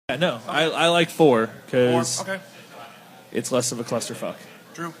No, I like 4 because Okay. it's less of a clusterfuck.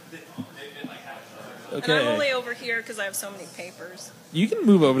 True. Okay. And I'm only over here because I have so many papers. You can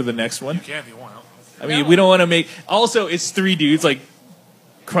move over to the next one. You can if you want. I mean, we don't want to make... Also, it's 3 dudes, like,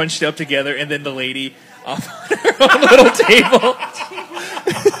 crunched up together, and then the lady off on her own little table.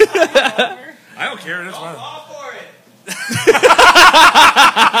 I don't care. It's fine. All for it.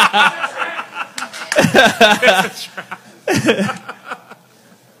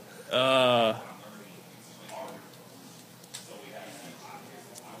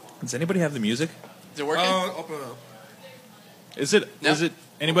 Does anybody have the music? Is it working? Open it up. Is it? No. Is it?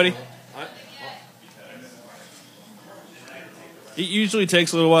 Anybody? It usually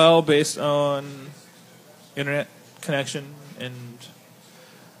takes a little while based on internet connection and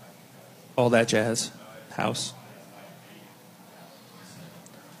all that jazz. House.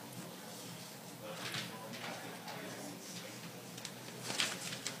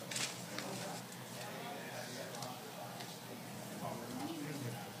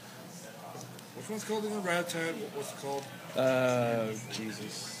 Which one's called in the Rat-a-tat? What's it called?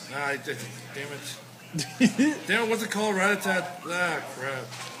 Jesus. Nah, damn it. Damn it, what's it called? Rat-a-tat. Ah,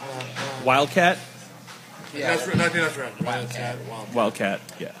 crap. Wildcat? Yeah. I think that's right. Rat-a-tat. Wildcat,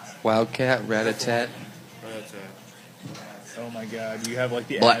 yeah. Wildcat, Rat-a-tat. Rat-a-tat. Oh my god, you have like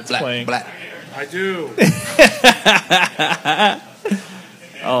the Black, ads black, playing. black. I do.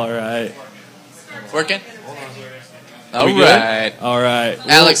 Alright. Working? Are we All good? right. Alright.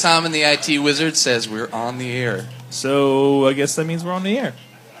 Alex Hammond, the IT wizard, says we're on the air. So I guess that means we're on the air.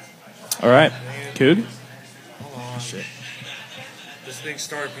 Alright. Coog? Hold on. Shit. This thing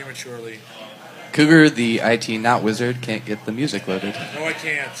started prematurely. Cougar, the IT not wizard, can't get the music loaded. No, I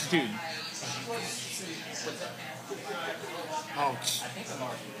can't. Dude. Ouch.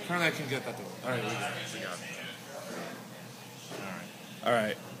 Apparently I can get that though. Alright, we got it.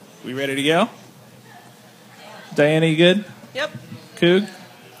 Alright. We ready to go? Diana, you good? Yep. Coog?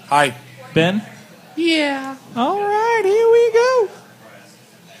 Hi. Ben? Yeah. Alright, here we go.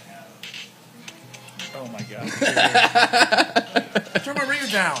 Oh my god. Turn my ringer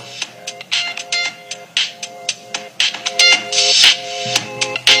down.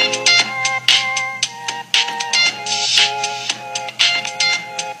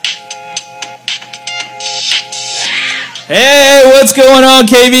 Hey, what's going on,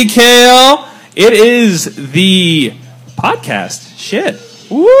 KVKL? It is the podcast. Shit.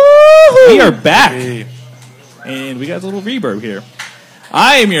 Woo! We are back. Hey. And we got a little reverb here.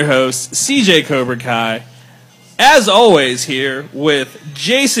 I am your host, CJ Cobra Kai. As always, here with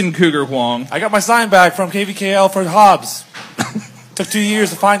Jason Cougar Huang. I got my sign back from KVKL for Hobbs. Took 2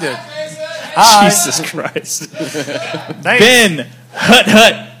 years to find it. Hi. Jesus Christ. Thanks. Ben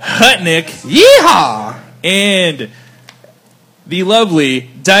Hutnick. Yeehaw! And the lovely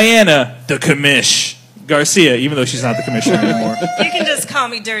Diana the Commish Garcia, even though she's not the commissioner anymore. You can just call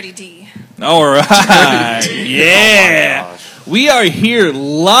me Dirty D. All right. Yeah. We are here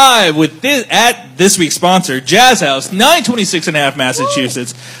live with this week's sponsor, Jazz House, 926 and a half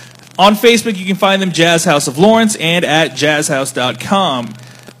Massachusetts. On Facebook, you can find them Jazz House of Lawrence and at jazzhouse.com.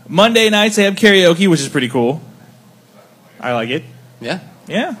 Monday nights, they have karaoke, which is pretty cool. I like it. Yeah.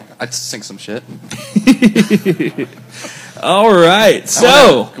 Yeah. I'd sing some shit. All right.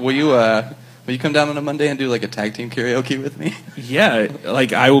 So, Will you come down on a Monday and do like a tag team karaoke with me? yeah,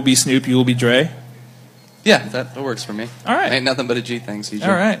 like I will be Snoop, you will be Dre. Yeah, that works for me. All right. Ain't nothing but a G thing, CJ.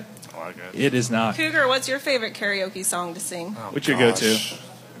 All right. I like it. It is not. Cougar, what's your favorite karaoke song to sing? What's your go-to?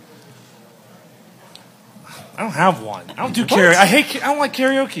 I don't have one. I don't do karaoke. I don't like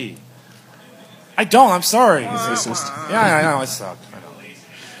karaoke. I don't. I'm sorry. Yeah, I know. I suck. I know.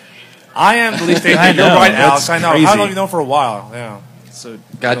 I am the least favorite. I You're know, right, that's Alex. I know. crazy. I've only known for a while. Yeah. So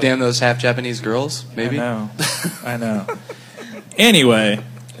Goddamn those half Japanese girls, maybe? I know. Anyway,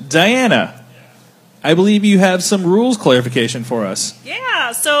 Diana, I believe you have some rules clarification for us.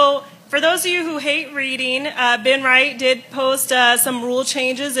 Yeah, so for those of you who hate reading, Ben Wright did post some rule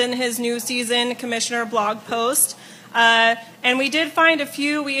changes in his new season commissioner blog post. And we did find a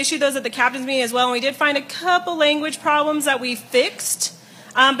few. We issued those at the captain's meeting as well, and we did find a couple language problems that we fixed.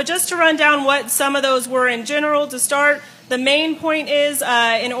 But just to run down what some of those were in general to start, the main point is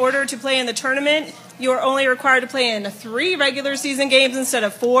in order to play in the tournament, you are only required to play in 3 regular season games instead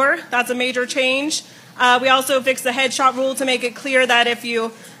of 4. That's a major change. We also fixed the headshot rule to make it clear that if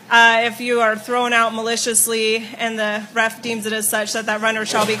you are thrown out maliciously and the ref deems it as such, that runner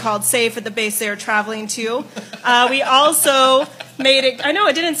shall be called safe at the base they are traveling to. We also made it, I know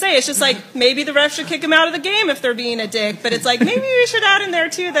it didn't say, it's just like maybe the ref should kick them out of the game if they're being a dick, but it's like maybe we should add in there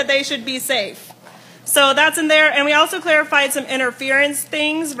too that they should be safe. So that's in there. And we also clarified some interference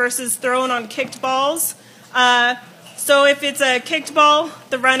things versus thrown on kicked balls. So if it's a kicked ball,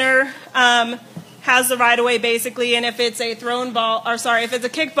 the runner has the right of way basically, and if it's a thrown ball, if it's a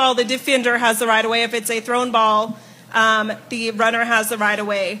kicked ball, the defender has the right of way. If it's a thrown ball, the runner has the right of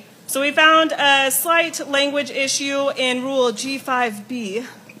way. So we found a slight language issue in Rule G5B.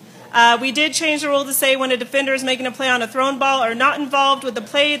 We did change the rule to say when a defender is making a play on a thrown ball or not involved with the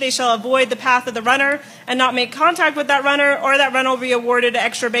play, they shall avoid the path of the runner and not make contact with that runner, or that runner will be awarded an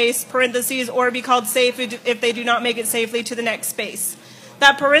extra base, parentheses, or be called safe if they do not make it safely to the next base.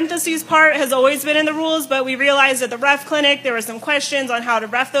 That parentheses part has always been in the rules, but we realized at the ref clinic there were some questions on how to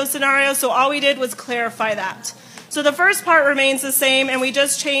ref those scenarios, so all we did was clarify that. So the first part remains the same, and we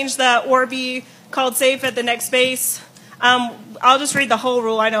just changed the or be called safe at the next base. I'll just read the whole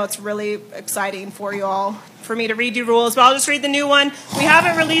rule. I know it's really exciting for you all, for me to read you rules, but I'll just read the new one. We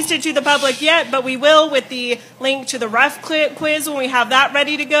haven't released it to the public yet, but we will with the link to the ref quiz when we have that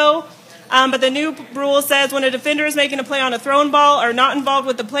ready to go. But the new rule says when a defender is making a play on a thrown ball or not involved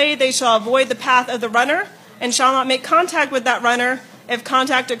with the play, they shall avoid the path of the runner and shall not make contact with that runner. If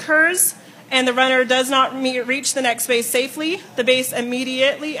contact occurs and the runner does not reach the next base safely, the base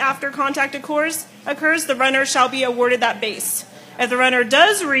immediately after contact occurs, the runner shall be awarded that base. If the runner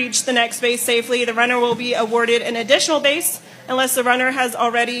does reach the next base safely, the runner will be awarded an additional base unless the runner has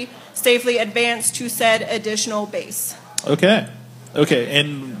already safely advanced to said additional base. Okay,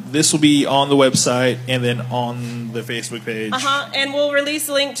 and this will be on the website and then on the Facebook page. And we'll release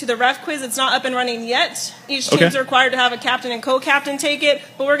a link to the ref quiz. It's not up and running yet. Each team's required to have a captain and co-captain take it,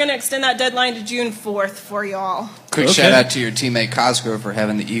 but we're going to extend that deadline to June 4th for y'all. Quick shout out to your teammate Cosgrove for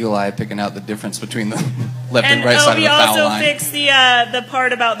having the eagle eye, picking out the difference between the left and right side of the foul line. We also fixed the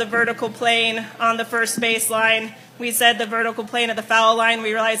part about the vertical plane on the first baseline. We said the vertical plane of the foul line.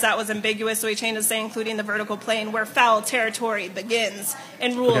 We realized that was ambiguous, so we changed it to say including the vertical plane where foul territory begins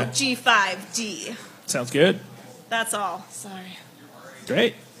in Rule G5D. Sounds good. That's all. Sorry.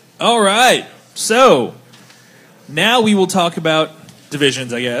 Great. All right. So now we will talk about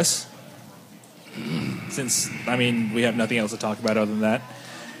divisions, I guess. Since, we have nothing else to talk about other than that.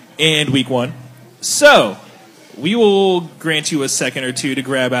 And week 1. So we will grant you a second or two to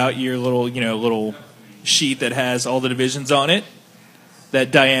grab out your little sheet that has all the divisions on it that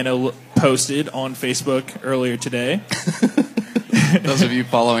Diana posted on Facebook earlier today. Those of you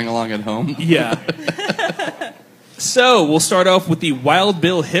following along at home. Yeah. So we'll start off with the Wild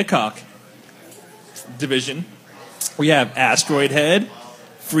Bill Hickok division. We have Asteroid Head,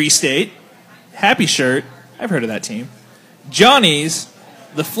 Free State, Happy Shirt, I've heard of that team, Johnny's,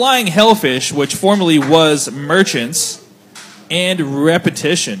 the Flying Hellfish, which formerly was Merchants, and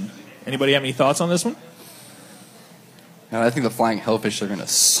Repetition. Anybody have any thoughts on this one? No, I think the Flying Hellfish are going to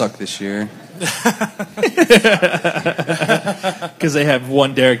suck this year. Because they have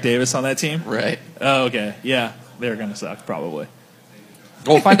one Derek Davis on that team? Right. Oh, okay. Yeah, they're going to suck, probably.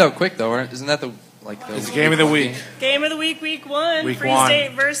 We'll find out quick, though. Isn't that the it's the game of the week? Game of the week, week 1. Week Free 1.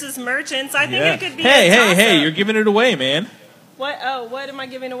 State versus Merchants. I think it could be Hey, you're giving it away, man. What? Oh, what am I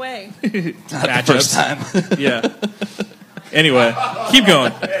giving away? Not the first time. Yeah. Anyway, keep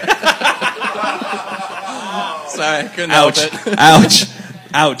going. Sorry, I couldn't help it.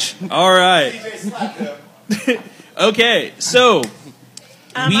 Ouch. All right. Okay, so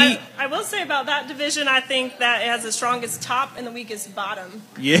I will say about that division, I think that it has the strongest top and the weakest bottom.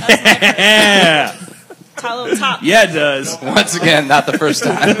 Yeah. Top. Yeah, it does. Once again, not the first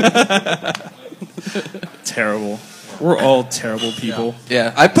time. Terrible. We're all terrible people.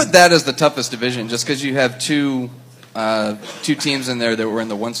 Yeah, I put that as the toughest division just because you have two teams in there that were in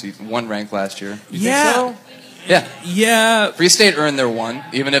the one rank last year. You think so? Yeah. Free State earned their one,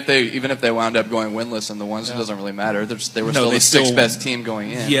 even if they wound up going winless in the ones. It doesn't really matter. They were still the sixth best team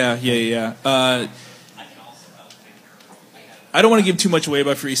going in. Yeah. I don't want to give too much away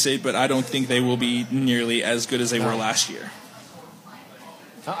about Free State, but I don't think they will be nearly as good as they were last year.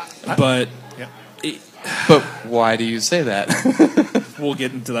 But why do you say that? We'll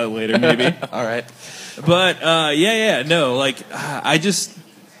get into that later, maybe. All right. But no,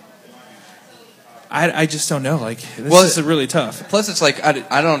 I just don't know. This is really tough. Plus, it's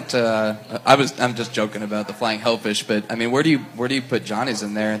I'm just joking about the Flying Hellfish, but where do you put Johnny's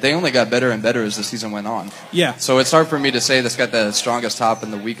in there? They only got better and better as the season went on. Yeah. So it's hard for me to say that's got the strongest top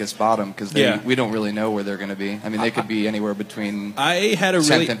and the weakest bottom because we don't really know where they're going to be. They could be anywhere between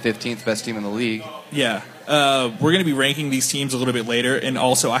 10th and 15th best team in the league. Yeah. We're going to be ranking these teams a little bit later, and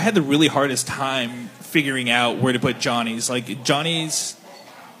also I had the really hardest time figuring out where to put Johnny's. Johnny's,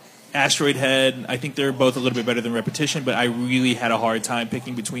 Asteroid Head, I think they're both a little bit better than Repetition, but I really had a hard time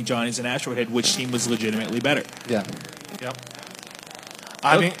picking between Johnny's and Asteroid Head, which team was legitimately better. Yeah. Yep.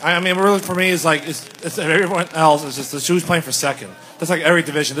 I mean, really for me, it's like it's everyone else is just who's playing for second. That's like every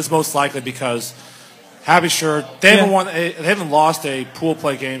division. This is most likely because Happy Shirt they haven't lost a pool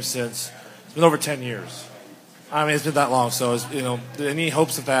play game since it's been over 10 years. I mean, it's been that long. So any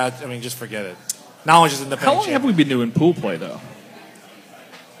hopes of that? I mean, just forget it. Knowledge is independent. How long have we been doing pool play though?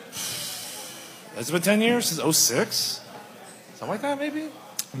 Has it been 10 years since 06? Something like that, maybe.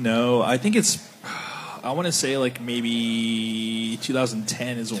 No, I think it's. I want to say like maybe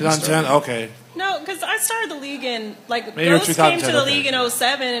 2010 is when 2010. Okay. No, because I started the league in Maybe Ghost came to the okay. league in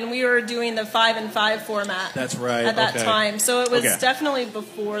 07, and we were doing the 5-and-5 format. That's right. At that okay. time, so it was Okay. definitely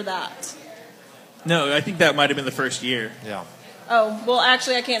before that. No, I think that might have been the first year. Yeah. Oh well,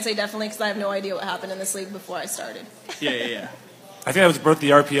 actually, I can't say definitely because I have no idea what happened in this league before I started. Yeah. I think that was birth of the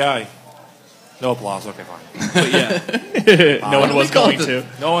RPI. No applause. Okay, fine. But yeah, no one was going to.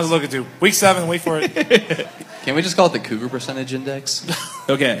 No one's looking to. Week 7. Wait for it. Can we just call it the Cougar Percentage Index?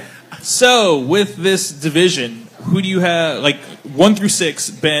 Okay, so with this division, who do you have? Like 1 through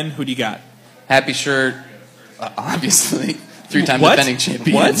 6, Ben. Who do you got? Happy Shirt, obviously. 3-time What? defending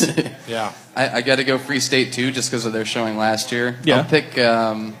champion. What? Yeah. I got to go Free State too, just because of their showing last year. Yeah.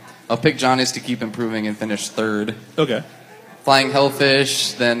 I'll pick Johnny's to keep improving and finish 3rd. Okay. Flying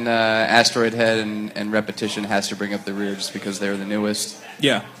Hellfish, then Asteroid Head and Repetition has to bring up the rear just because they're the newest.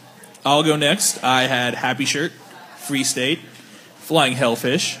 Yeah, I'll go next. I had Happy Shirt, Free State, Flying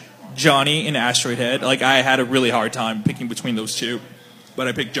Hellfish, Johnny, and Asteroid Head. Like I had a really hard time picking between those two, but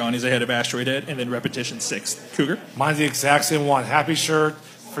I picked Johnny's ahead of Asteroid Head, and then Repetition 6th. Cougar. Mine's the exact same one. Happy Shirt,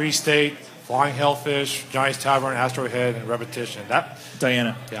 Free State, Flying Hellfish, Johnny's Tavern, Asteroid Head, and Repetition.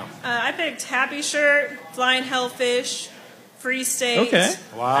 Diana. Yeah. I picked Happy Shirt, Flying Hellfish, Free State. Okay.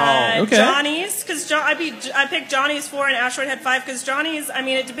 Wow. Okay. Johnny's, because I picked Johnny's 4 and Asteroid Head 5, because Johnny's, I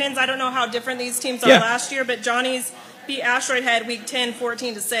mean, it depends. I don't know how different these teams are last year, but Johnny's beat Asteroid Head week 10,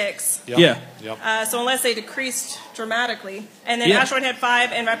 14-6. Yep. Yeah. Yep. So unless they decreased dramatically. And then Yeah. Asteroid Head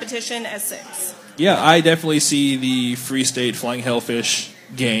 5 and Repetition as 6. Yeah, I definitely see the Free State Flying Hellfish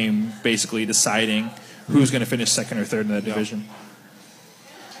game basically deciding who's going to finish 2nd or 3rd in that division.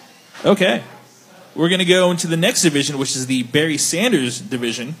 Okay. We're going to go into the next division, which is the Barry Sanders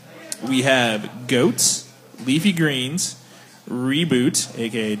division. We have Goats, Leafy Greens, Reboot,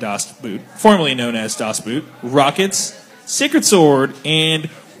 a.k.a. Das Boot, formerly known as Das Boot, Rockets, Sacred Sword, and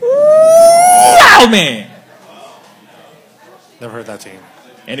Wildman. Never heard that team.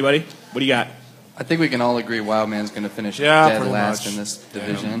 Anybody? What do you got? I think we can all agree Wildman's going to finish Yeah, dead pretty last much. in this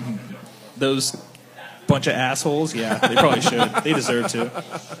division. Those bunch of assholes? Yeah, they probably should. They deserve to.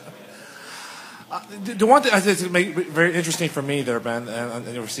 The one thing I think to make it very interesting for me there, Ben, and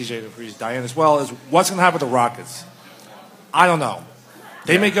for CJ and for Diane as well, is what's going to happen with the Rockets. I don't know.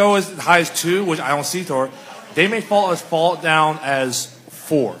 They may go as high as 2, which I don't see Thor. They may fall down as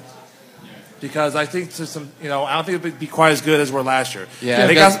 4. Because I think to some, I don't think it'd be quite as good as were last year. Yeah,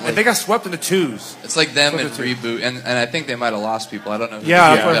 they got swept in the 2s. It's like them and Reboot, and I think they might have lost people. I don't know.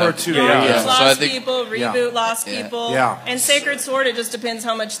 Yeah, that's what I heard too. Rockets So lost I think- people, Reboot lost Yeah. people. Yeah. And Sacred Sword, it just depends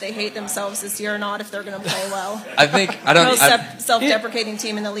how much they hate themselves this year or not, if they're going to play well. I think Most self-deprecating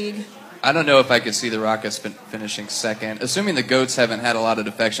team in the league. I don't know if I could see the Rockets finishing 2nd. Assuming the Goats haven't had a lot of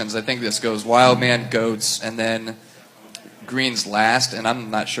defections, I think this goes Wildman, Goats, and then Green's last, and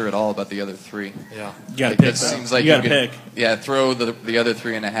I'm not sure at all about the other 3. Yeah. You got to Like, pick. it seems like you got to could, pick. Yeah, throw the other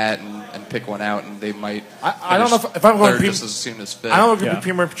 3 in a hat and pick one out, and they might. I don't know if I'm going third to just as soon as 5th. I don't know if Yeah. it's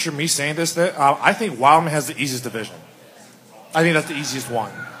premature me saying this. I think Wildman has the easiest division. I think that's the easiest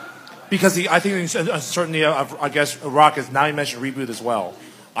one. Because I think the uncertainty of, I guess, Rockets, now you mentioned Reboot as well.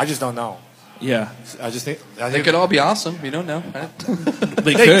 I just don't know. Yeah. I think They could all be awesome. You don't know.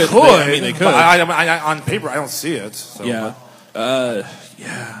 They They could. I mean, they could. But on paper, I don't see it. So. Yeah.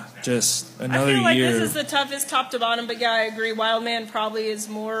 Just another I feel like year. this is the toughest top to bottom, but yeah, I agree. Wildman probably is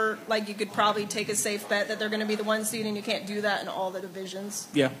more like you could probably take a safe bet that they're going to be the 1 seed, and you can't do that in all the divisions.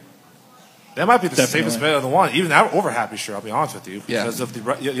 Yeah. That might be the Definitely. safest bet of the one. Even over Happy Sure, I'll be honest with you. Yeah. Because of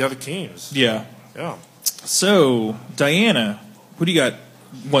the other teams. Yeah. Yeah. So, Diana, who do you got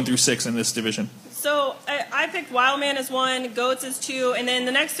 1 through 6 in this division? So I picked Wildman as 1, Goats as 2, and then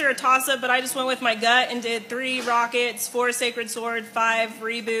the next 3 are toss-up, but I just went with my gut and did 3 Rockets, 4 Sacred Sword, 5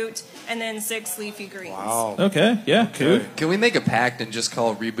 Reboot, and then 6 Leafy Greens. Wow. Okay. Yeah. Cool. Can we make a pact and just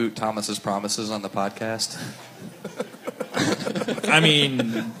call Reboot Thomas's Promises on the podcast? I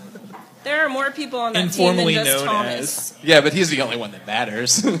mean, There are more people on that team than informally just known Thomas. Yeah, but he's the only one that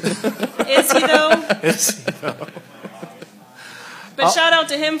matters. Is he, though? But But shout out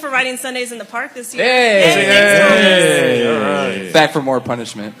to him for riding Sundays in the park this year. Hey! All right. Back for more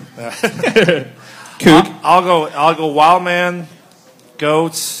punishment. Coop. I'll go Wildman,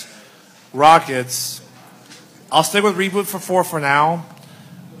 Goats, Rockets. I'll stick with Reboot for 4 for now.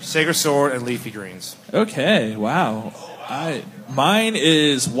 Sacred Sword and Leafy Greens. Okay, wow. Mine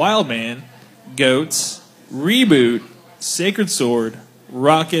is Wildman, Goats, Reboot, Sacred Sword,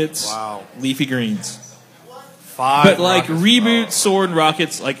 Rockets, Leafy Greens. 5. But like Rockets. Reboot, Sword, and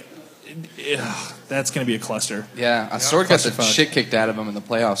Rockets, like that's going to be a cluster. Yeah, Sword got the Clusterfuck. shit kicked out of them in the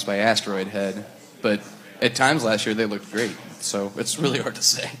playoffs by Asteroid Head, but at times last year they looked great. So it's really hard to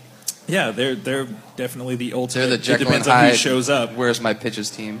say. Yeah, they're definitely the ultimate. They're the It Jekyll depends and on who Hyde. shows up. Where's my pitches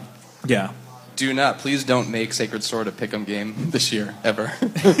team? Yeah. Please don't make Sacred Sword a pick'em game this year, ever.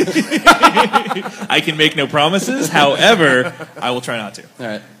 I can make no promises. However, I will try not to. All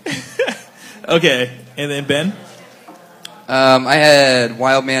right. Okay, and then Ben? I had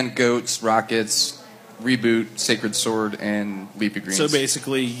Wildman, Goats, Rockets, Reboot, Sacred Sword, and Leafy Greens. So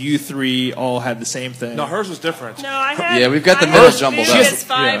basically, you three all had the same thing. No, hers was different. No, I had. Yeah, we've got the I middle had jumbled big up. as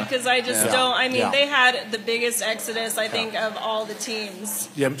 5 Yeah. because I just Yeah. don't. I mean, Yeah. they had the biggest exodus, I think, of all the teams.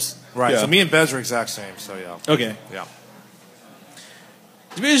 Right. Yeah. So me and Bez are exact same. So yeah. Okay. Yeah.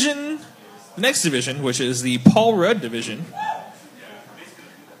 Division, the next division, which is the Paul Rudd division,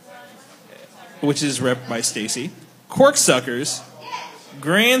 which is rep by Stacy. Corksuckers,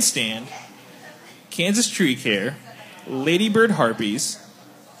 Grandstand, Kansas Tree Care, Ladybird Harpies,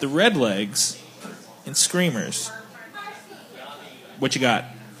 the Redlegs, and Screamers. What you got?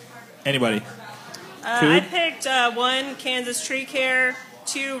 Anybody? I picked 1 Kansas Tree Care,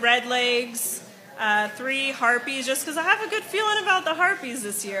 2 Red Legs, 3 Harpies, just because I have a good feeling about the Harpies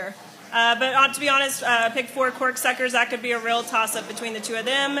this year. But to be honest, I picked 4 Corksuckers. That could be a real toss-up between the 2 of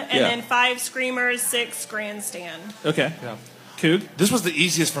them. And then 5 Screamers, 6 Grandstand. Okay. Yeah. Coog? This was the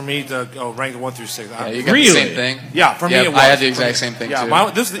easiest for me to go rank 1 through 6. Yeah, you got Really? the same thing. Yeah, for me it was. I had the exact same thing, Yeah,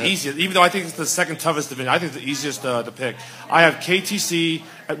 too. this is the easiest. Even though I think it's the second toughest division, I think it's the easiest to pick. I have KTC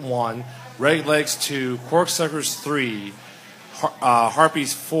at 1, Red Legs 2, Corksuckers 3,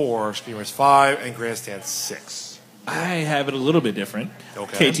 Harpies 4, Screamers 5, and Grandstand 6. I have it a little bit different.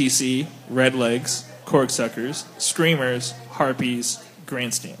 Okay. KTC, Redlegs, Corksuckers, Screamers, Harpies,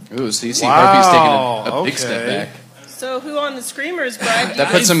 Grandstand. Ooh, so you see Wow, Harpies taking a big step okay. back. So who on the Screamers, Brad?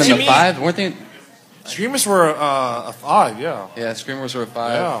 That puts them in the Jimmy- 5, weren't they? Screamers were a 5, yeah. Yeah, Screamers were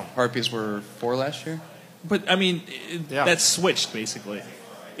 5. Yeah. Harpies were 4 last year. But, I mean, Yeah. that's switched, basically.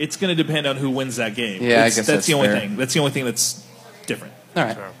 It's going to depend on who wins that game. Yeah, I guess that's the only fair. thing. That's the only thing that's different. All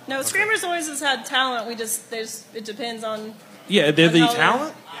right. Sure. No, Screamers always has had talent. It depends on. Yeah, they're the... How-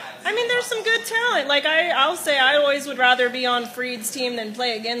 Talent? I mean, there's some good talent. Like I'll say, I always would rather be on Freed's team than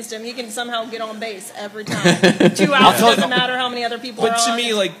play against him. He can somehow get on base every time. 2 outs doesn't matter how many other people But are to on.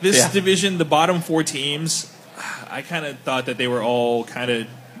 me, like, this Yeah. division, the bottom 4 teams, I kind of thought that they were all kind of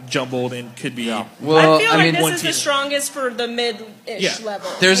jumbled and could be... Yeah. Well, I feel like one this is team. the strongest for the mid-ish Yeah.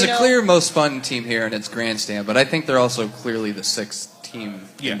 level. There's you a know? clear most fun team here, and it's Grandstand, but I think they're also clearly the 6th team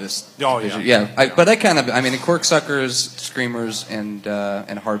Yeah. in this Oh, yeah. division. Yeah, but I kind of, I mean, the Corksuckers, Screamers, and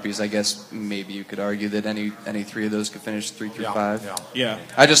Harpies, I guess maybe you could argue that any 3 of those could finish 3 through 5. Yeah. Yeah.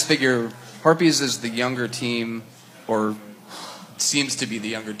 I just figure Harpies is the younger team, or seems to be the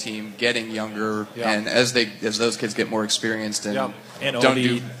younger team, getting younger, Yeah. and as those kids get more experienced and, Yeah. And all don't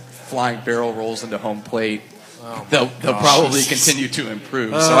the- do flying barrel rolls into home plate, Oh, they'll probably continue to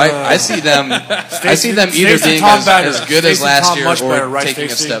improve. So I see them either Stacey being Tom better. as good as Stacey last Tom year much or better, right, taking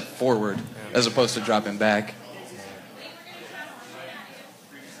Stacey? a step forward as opposed to dropping back.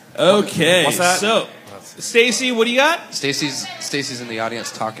 Okay, What's that? so, Stacy, what do you got? Stacy's in the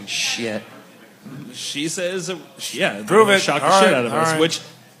audience talking shit. She says, yeah, Prove it. shock the All shit right, out of all us, right. which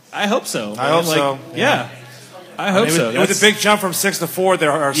I hope so. I hope so. Yeah. I hope so. It was a big jump from 6 to 4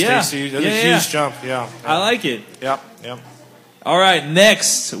 there, Yeah. Stacey. It was Yeah, a yeah. huge jump, yeah. I like it. Yep. All right,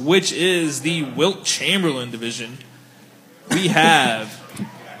 next, which is the Wilt Chamberlain division. We have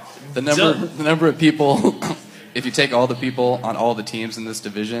The number of people, if you take all the people on all the teams in this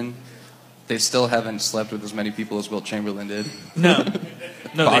division, they still haven't slept with as many people as Wilt Chamberlain did. no,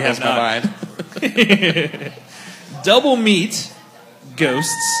 they Boggles have my not. mind. Double Meat,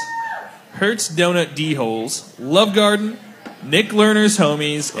 Ghosts, Hertz Donut D-Holes, Love Garden, Nick Lerner's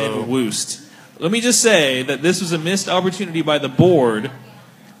Homies, and Woost. Let me just say that this was a missed opportunity by the board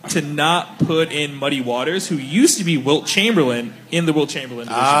to not put in Muddy Waters, who used to be Wilt Chamberlain, in the Wilt Chamberlain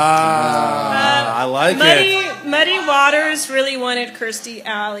division. I like it. Muddy Waters really wanted Kirstie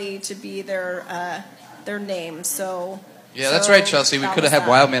Alley to be their name, so. Yeah, that's right, Chelsea. We that could have was had that.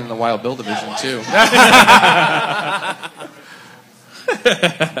 Wildman in the Wild Bill division, too.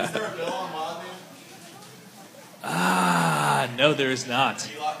 No, there is not.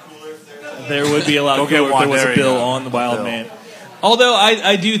 There would be a lot cooler if there was a bill on the Wild Man. Although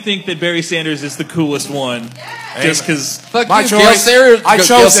I do think that Barry Sanders is the coolest one, just because.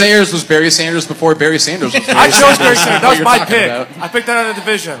 Gail Sayers was Barry Sanders before Barry Sanders was Barry I chose Barry Sanders. Sanders. That was my pick. I picked that out of the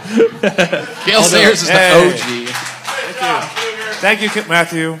division. Gail Sayers is the OG. Thank you,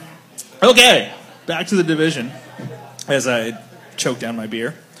 Matthew. Okay, back to the division. As I choke down my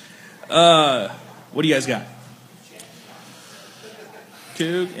beer. What do you guys got?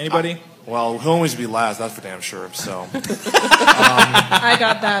 Coog? Anybody? Well, he'll always be last, that's for damn sure. So, I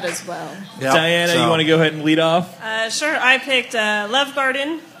got that as well. yep. Diana, you want to go ahead and lead off? Sure. I picked Love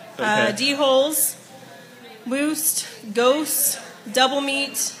Garden, D-Holes, Woost, Ghost, Double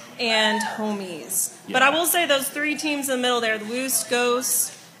Meat, and Homies. Yeah. But I will say those three teams in the middle there, the Woost,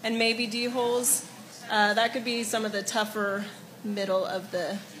 Ghost, and maybe D-Holes, that could be some of the tougher middle of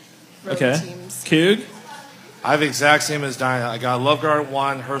the road teams. Coog? I have the exact same as Diana. I got Love Guard at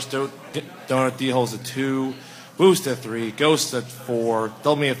 1, Hearst Donut D-Holes at 2, Boost at 3, Ghost at 4,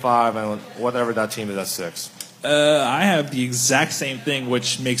 Double Me at 5, and whatever that team is at 6. I have the exact same thing,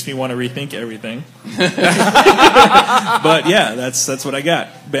 which makes me want to rethink everything. But yeah, that's what I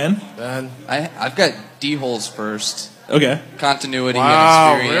got. Ben? I've got D-Holes first. Okay. Continuity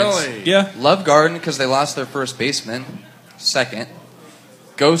and experience. Really? Yeah. Love Garden because they lost their first baseman. Second.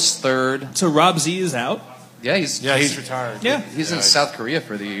 Ghost third. So Rob Z is out? Yeah, he's retired. Yeah. He's in South Korea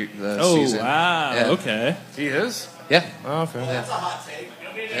for the oh, season. Oh, wow. Yeah. Okay. He is? Yeah. Oh, okay. That's a hot take.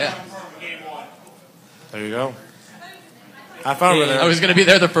 Yeah. There you go. I found it there. I was going to be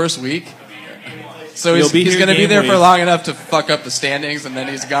there the first week. So he's going to be there for long enough to fuck up the standings, and then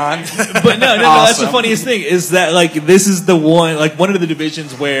he's gone. But no, that's the funniest thing is that like this is the one of the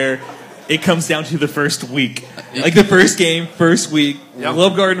divisions where it comes down to the first week, like the first game, first week. Yep.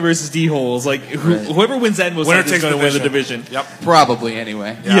 Love Garden versus D-Holes. Like whoever wins that most likely is going to win the division. Yep, probably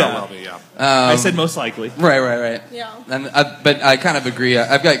anyway. Yeah. Will be, yeah. I said most likely. Right. Yeah. And but I kind of agree.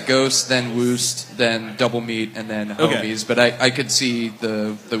 I've got Ghost, then Woost, then Double Meat, and then Homies. But I could see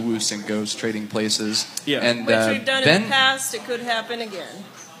the Woost and Ghost trading places. Yeah. And which we've done in the past. It could happen again.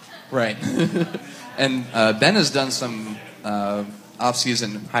 Right. And Ben has done some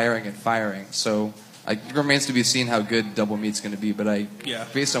off-season hiring and firing, so it remains to be seen how good Double Meat's going to be. But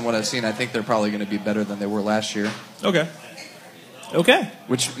based on what I've seen, I think they're probably going to be better than they were last year. Okay.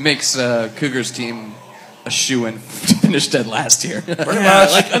 Which makes Cougars' team a shoo-in to finish dead last year. Pretty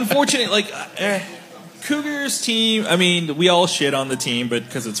much. Like, unfortunately, Cougars' team, I mean, we all shit on the team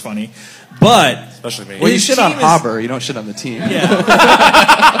because it's funny. But especially me. Well, you shit on Haber, you don't shit on the team. Yeah.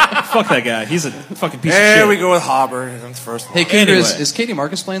 Fuck that guy. He's a fucking piece of shit. There we go with Haber. That's the first one. Hey, Cougars, is Katie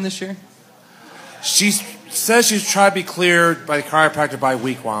Marcus playing this year? She says she's trying to be cleared by the chiropractor by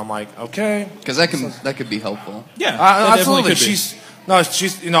week 1. I'm like, okay. Because that could be helpful. Yeah, absolutely. She's I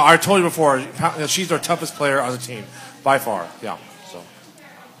told you before, she's our toughest player on the team by far. Yeah. So.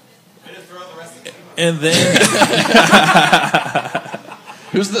 And then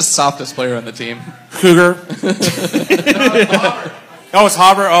who's the softest player on the team? Cougar. Oh, it's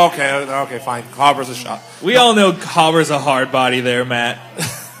Haber? Oh, okay, fine. Haber's a shot. We all know Haber's a hard body there, Matt.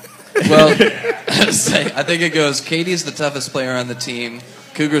 Well, I think it goes, Katie's the toughest player on the team,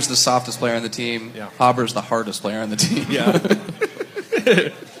 Cougar's the softest player on the team, Haber's the hardest player on the team. Yeah.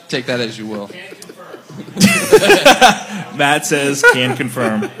 Take that as you will. Matt says, can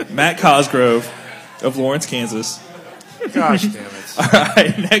confirm. Matt Cosgrove of Lawrence, Kansas. Gosh damn it. All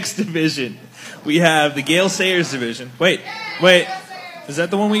right, next division. We have the Gale Sayers division. Wait. Is that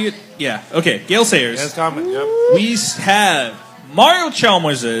the one we get? Yeah. Okay, Gale Sayers. Yeah, it's coming. Yep. We have Mario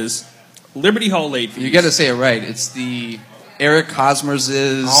Chalmers' Liberty Hall late fees. You got to say it right. It's the Eric Hosmer's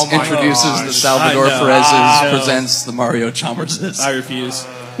introduces the Salvador Perez's presents the Mario Chalmers'. I refuse.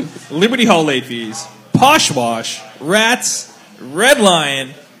 Liberty Hall late fees. Poshwash, Rats, Red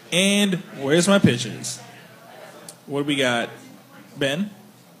Lion, and Where's My Pitches? What do we got? Ben?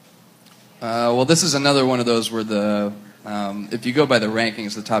 Well, this is another one of those where if you go by the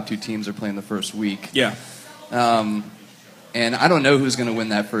rankings, the top two teams are playing the first week. Yeah. And I don't know who's going to win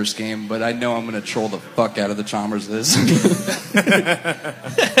that first game, but I know I'm going to troll the fuck out of the Chalmerses.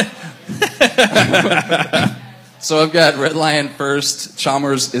 So I've got Red Lion first,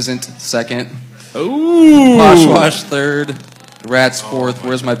 Chalmers isn't second. Ooh. Poshwash third, Rats fourth,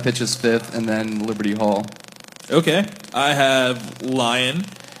 Where's My Pitches fifth, and then Liberty Hall. Okay. I have Lion,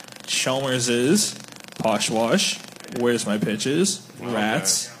 Chalmers' Poshwash, Where's My Pitches,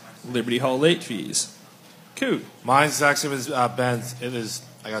 Rats, Liberty Hall late fees. Cool. Mine's exact same as Ben's.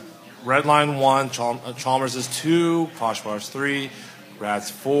 I got Red Line 1, Chalmers is 2, Poshwash 3, Rats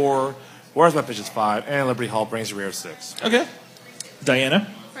 4, Where's My Pitches 5, and Liberty Hall brings the rear 6. Okay. Diana?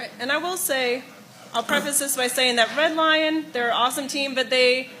 Right, and I will say, I'll preface this by saying that Red Lion, they're an awesome team, but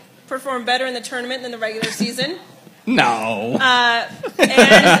they perform better in the tournament than the regular season. No.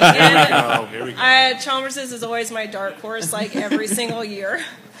 Here we go. Chalmers is always my dark horse, like every single year.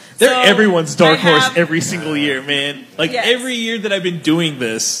 They're So everyone's dark horse have- every single year, man. Like, Yes. every year that I've been doing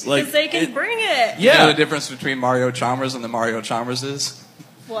this. Like, Because they can bring it. You know yeah. the difference between Mario Chalmers and the Mario Chalmers is?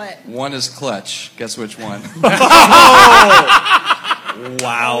 What? One is clutch. Guess which one?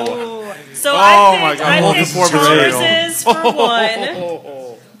 Wow. Ooh. So Oh my I God, I'm looking picked forward to Chalmers for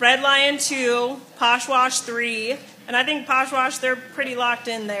 1, Red Lion 2, Poshwash 3, and I think Poshwash, they're pretty locked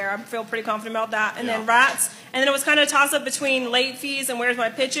in there. I feel pretty confident about that. And then Rats, and then it was kind of a toss-up between Late Fees and Where's My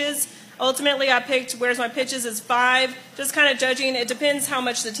Pitches. Ultimately, I picked Where's My Pitches as 5, just kind of judging. It depends how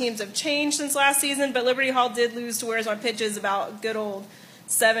much the teams have changed since last season, but Liberty Hall did lose to Where's My Pitches about good old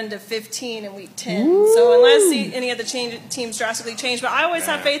 7-15 in week 10. Woo. So unless any of the teams drastically change, but I always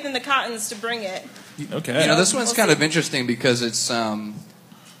have faith in the Cottons to bring it. Okay. You know, this one's kind of interesting because it's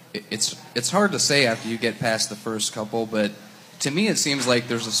hard to say after you get past the first couple, but to me it seems like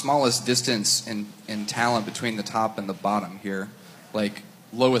there's the smallest distance in talent between the top and the bottom here. Like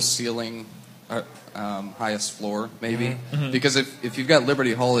lowest ceiling, highest floor, maybe. Mm-hmm. Because if you've got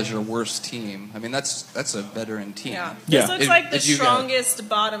Liberty Hall as your worst team, I mean that's a veteran team. Yeah. Yeah. This looks If- like the if you got- strongest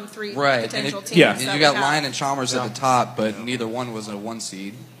bottom 3 Right, potential and teams. yeah. And that you we got have. Lion and Chalmers at the top, but neither one was a 1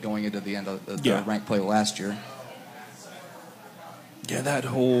 seed going into the end of the Yeah. ranked play last year. Yeah, that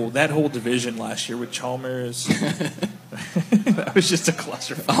whole division last year with Chalmers, that was just a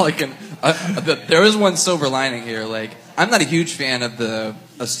clusterfuck. All I can, there is one silver lining here. Like, I'm not a huge fan of the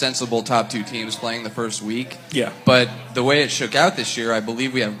ostensible top 2 teams playing the first week. Yeah. But the way it shook out this year, I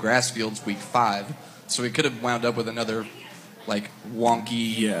believe we have Grassfields week 5, so we could have wound up with another, like,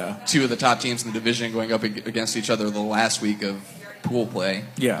 wonky 2 of the top teams in the division going up against each other the last week of pool play.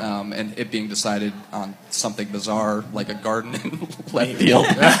 Yeah. And it being decided on something bizarre like a garden in left field.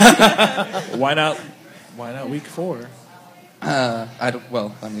 Why not week 4? I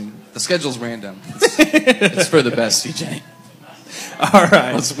mean, the schedule's random. It's for the best, CJ. All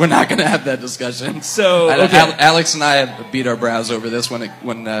right. We're not going to have that discussion. So, okay. Alex and I have beat our brows over this when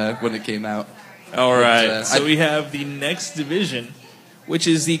it came out. All right. But, so we have the next division, which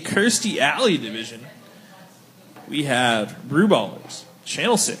is the Kirstie Alley division. We have Brewballers,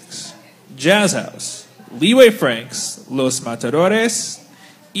 Channel 6, Jazz House, Leeway Franks, Los Matadores,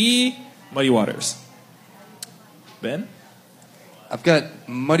 y Muddy Waters. Ben? I've got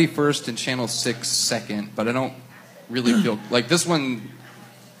Muddy first and Channel 6 second, but I don't really feel like this one.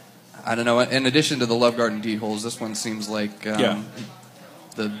 I don't know. In addition to the Love Garden D holes, this one seems like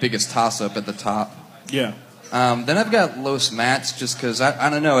the biggest toss-up at the top. Yeah. Then I've got Los Mats just because I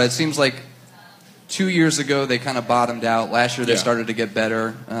don't know. It seems like 2 years ago they kind of bottomed out. Last year they started to get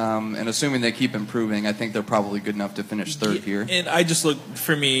better, and assuming they keep improving, I think they're probably good enough to finish third here. And I just look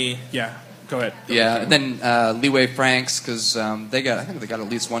for me. Yeah. Go ahead. And then Leeway Franks because I think they got at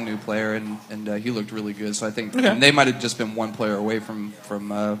least one new player and he looked really good. So I think and they might have just been one player away from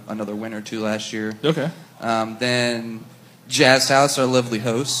another win or two last year. Okay. Then Jazz House, our lovely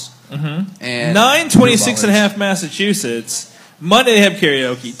hosts, and 9:26.5 Massachusetts. Monday they have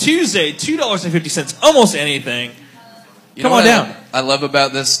karaoke. Tuesday $2.50. Almost anything. Come on down. I love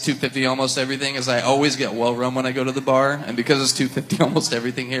about this $2.50 almost everything is I always get well run when I go to the bar, and because it's $2.50 almost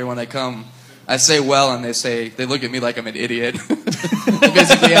everything here when I come, I say well, and they look at me like I'm an idiot. They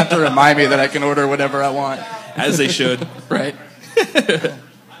basically have to remind me that I can order whatever I want. As they should. Right.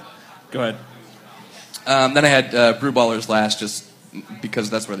 Go ahead. Then I had Brewballers last, just because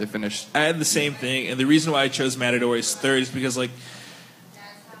that's where they finished. I had the same thing, and the reason why I chose Matadores third is because, like,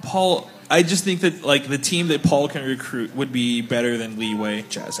 Paul, I just think that, like, the team that Paul can recruit would be better than Leeway,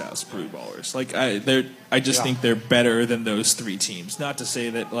 Jazz House, Brewballers. Like, I just think they're better than those 3 teams. Not to say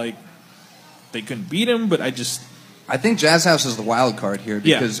that, like, they couldn't beat them, but I think Jazz House is the wild card here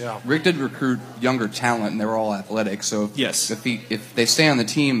because Rick did recruit younger talent, and they were all athletic. So if they stay on the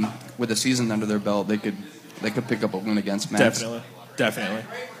team with a season under their belt, they could pick up a win against Mats. Definitely.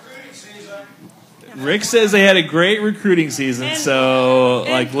 Rick says they had a great recruiting season,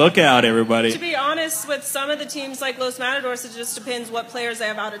 and look out, everybody. To be honest, with some of the teams like Los Matadores, it just depends what players they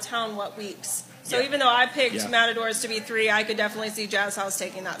have out of town what weeks. So even though I picked Matadores to be 3, I could definitely see Jazz House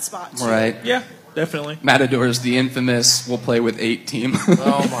taking that spot too. Right. Yeah, definitely. Matadors, the infamous, will play with 8 team.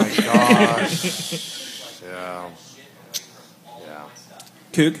 Oh my gosh. Yeah.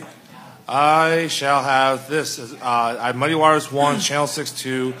 Kook? I shall have this. I have Muddy Waters 1, Channel 6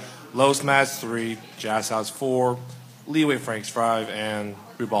 2, Los Mats 3, Jazz House 4, Leeway Franks 5, and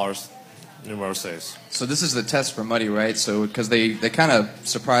Brew Ballers numero 6. So this is the test for Muddy, right? So because they kind of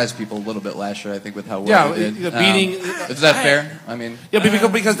surprised people a little bit last year, I think, with how well they did. Beating. Is that fair? I mean,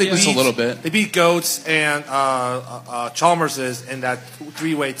 because they just beat a little bit. They beat Goats and Chalmers is in that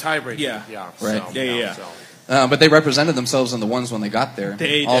 3-way tiebreaker. Yeah. Right. So. But they represented themselves in the ones when they got there.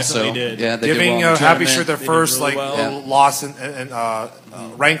 They also definitely did. Yeah, they giving did well Happy Shirt their first really well. loss in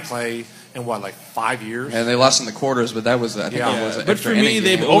rank play in 5 years. And they lost in the quarters, but that was I think it was. But for me,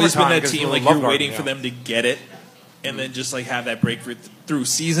 they've always been that team you're waiting for for them to get it, and then just have that breakthrough through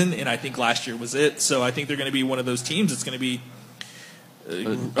season. And I think last year was it. So I think they're going to be one of those teams that's going to be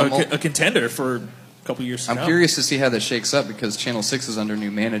a contender for a couple years. I'm curious to see how this shakes up because Channel 6 is under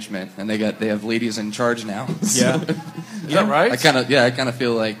new management, and they have ladies in charge now. So. Is that right? I kind of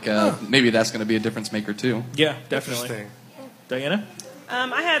feel like maybe that's going to be a difference maker too. Yeah, definitely. Diana?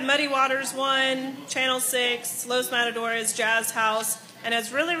 I had Muddy Waters 1, Channel 6, Los Matadores, Jazz House, and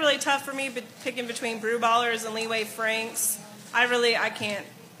it's really, really tough for me picking between Brew Ballers and Leeway Franks. I can't.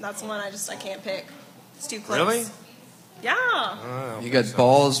 That's the one I can't pick. It's too close. Really? Yeah. You got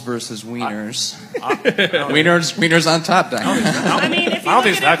balls versus wieners. Wieners on top, Diana. I mean, if you look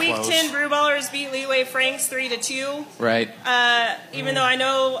at it, Week 10, Brew Ballers beat Leeway Franks 3-2. Right. Even though I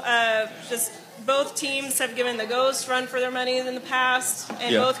know just both teams have given the Ghost run for their money in the past,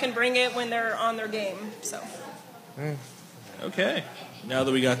 and both can bring it when they're on their game. So. Okay. Now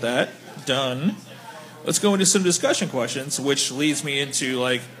that we got that done, let's go into some discussion questions, which leads me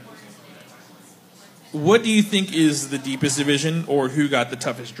into what do you think is the deepest division, or who got the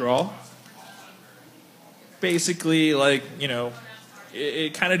toughest draw? Basically,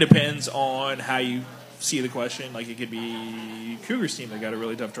 it kind of depends on how you see the question. It could be Cougars team that got a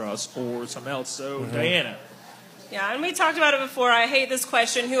really tough draw, or something else. So, Diana. Yeah, and we talked about it before. I hate this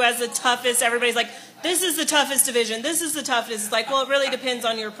question. Who has the toughest? Everybody's like, this is the toughest division. This is the toughest. It's well, it really depends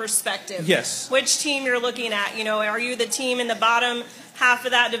on your perspective. Yes. Which team you're looking at. Are you the team in the bottom half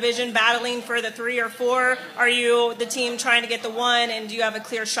of that division battling for the 3 or 4? Are you the team trying to get the 1, and do you have a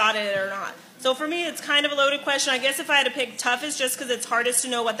clear shot at it or not? So for me, it's kind of a loaded question. I guess if I had to pick toughest, just because it's hardest to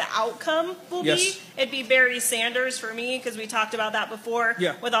know what the outcome will be, it'd be Barry Sanders for me, because we talked about that before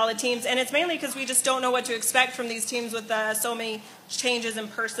with all the teams. And it's mainly because we just don't know what to expect from these teams with so many changes in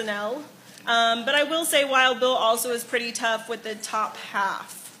personnel. But I will say Wild Bill also is pretty tough with the top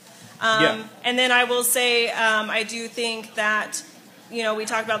half. And then I will say I do think that, we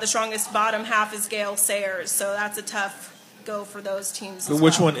talked about the strongest bottom half is Gale Sayers, so that's a tough go for those teams. But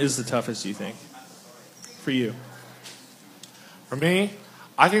which one is the toughest, do you think, for you? For me,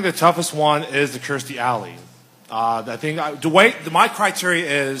 I think the toughest one is the Kirstie Alley. I think my criteria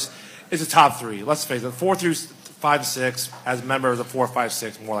is the top 3. Let's face it, 4 through 5 and 6. As a member of the 4, 5,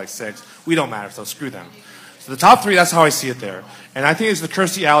 6, more like 6, we don't matter. So screw them. So the top 3, that's how I see it there. And I think it's the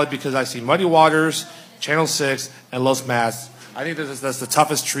Kirstie Alley because I see Muddy Waters, Channel 6, and Los Mats. I think that's the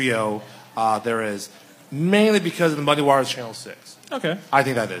toughest trio there is. Mainly because of the Muddy Waters Channel 6. Okay. I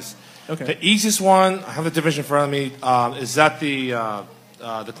think that is. Okay. The easiest one, I have the division in front of me. Is that the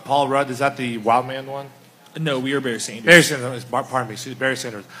Paul Rudd? Is that the Wildman one? No, we are Barry Sanders. Barry Sanders, pardon me, Barry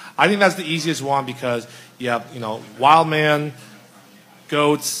Sanders. I think that's the easiest one because you have, Wildman,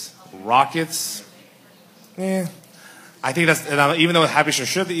 Goats, Rockets. I think that's, and even though Happy should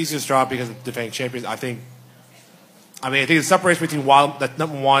have the easiest draw because of defending champions, I think the separation between that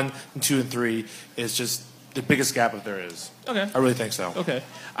number 1 and 2 and 3 is just the biggest gap if there is. Okay. I really think so. Okay.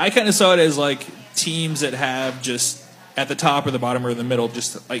 I kind of saw it as teams that have just at the top or the bottom or in the middle,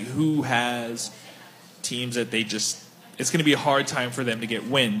 just who has teams that it's going to be a hard time for them to get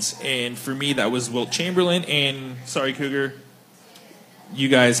wins. And for me, that was Wilt Chamberlain and, sorry, Cougar, you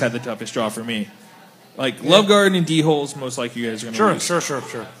guys had the toughest draw for me. Love Garden and D-Holes, most likely you guys are going to lose.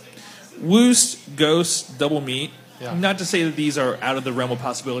 Sure. Woost, Ghost, Double Meat. Yeah. Not to say that these are out of the realm of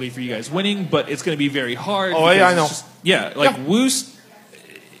possibility for you guys winning, but it's going to be very hard. Oh, yeah, I know. Woost,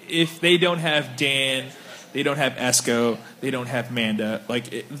 if they don't have Dan, they don't have Esco, they don't have Manda,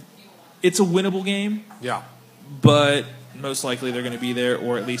 it's a winnable game. Yeah. But most likely they're going to be there,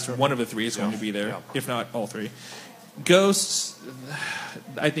 or at least one of the 3 is going to be there, if not all 3. Ghosts,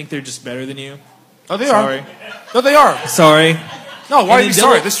 I think they're just better than you. Oh, they Sorry. are. No, they are. Sorry. No, why are you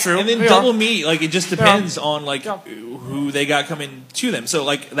sorry? That's true. And then Double Meat, it just depends on who they got coming to them. So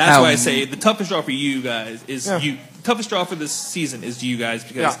that's why I say the toughest draw for you guys is you. Toughest draw for this season is you guys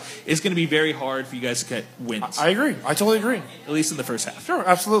because it's going to be very hard for you guys to get wins. I agree. I totally agree. At least in the first half. Sure,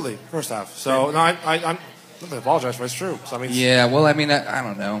 absolutely. First half. So no, Nothing to apologize for. It's true. So, I mean, yeah, well, I mean, I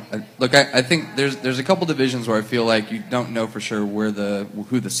don't know. Look, I think there's a couple divisions where I feel like you don't know for sure who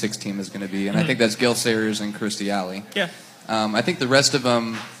the 6th team is going to be, and I think that's Gil Sayers and Kirstie Alley. Yeah. I think the rest of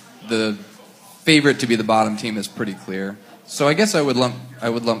them, the favorite to be the bottom team is pretty clear. So I guess I would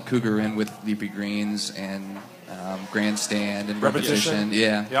lump Cougar in with Leafy Greens and Grandstand and Repetition.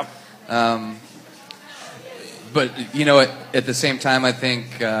 Yeah. Yep. But you know, at the same time, I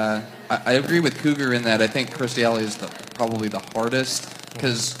think I agree with Cougar in that I think Kirstie Alley is probably the hardest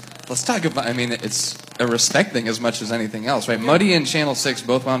because let's talk about. I mean, it's a respect thing as much as anything else, right? Muddy and Channel 6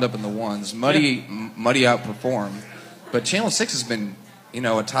 both wound up in the ones. Muddy outperformed, but Channel 6 has been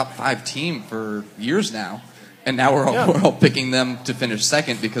a top 5 team for years now, and now we're all picking them to finish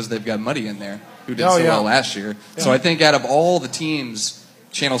second because they've got Muddy in there who did well last year. Yeah. So I think out of all the teams,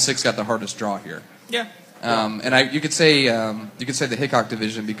 Channel 6 got the hardest draw here. Yeah. And you could say the Hickok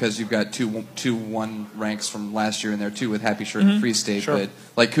division because you've got two 1 ranks from last year in there too with Happy Shirt and Free State. Sure. But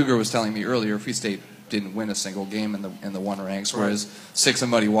like Cougar was telling me earlier, Free State didn't win a single game in the 1 ranks, whereas 6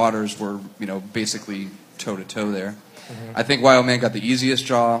 and Muddy Waters were basically toe to toe there. Mm-hmm. I think Wildman got the easiest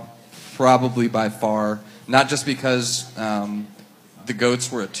draw, probably by far. Not just because the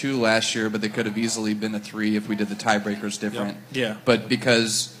Goats were a 2 last year, but they could have easily been a 3 if we did the tiebreakers different. Yep. Yeah. But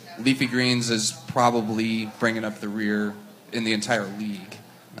because Leafy Greens is probably bringing up the rear in the entire league.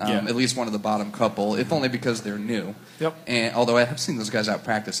 At least one of the bottom couple, if only because they're new. Yep. And although I have seen those guys out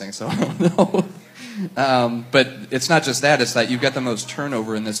practicing, so I don't know. But it's not just that; it's that you've got the most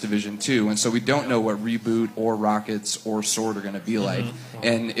turnover in this division too, and so we don't know what Reboot or Rockets or Sword are going to be like.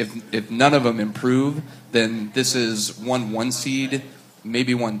 And if none of them improve, then this is 1 seed,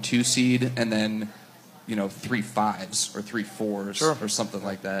 maybe 1 2 seed, and then 3 5s or 3 4s or something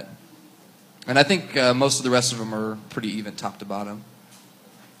like that. And I think most of the rest of them are pretty even top to bottom.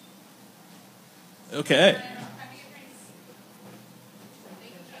 Okay.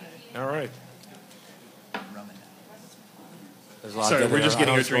 All right. Sorry, we're just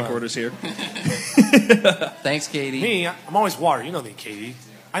getting your drink orders here. Thanks, Katie. Me, I'm always water. You know me, Katie.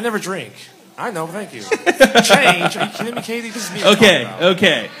 I never drink. I know, thank you. Change. Are you kidding me, Katie? This is me.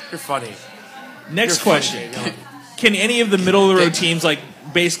 Okay. You're funny. Next question. Can any of the middle of the road teams, like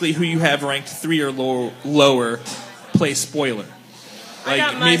basically who you have ranked 3 or lower, play spoiler?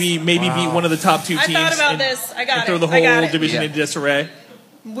 Like maybe beat one of the top 2 teams. I thought about this. I got it. Throw the whole division into disarray.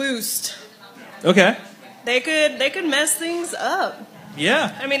 Woost. Okay. They could mess things up.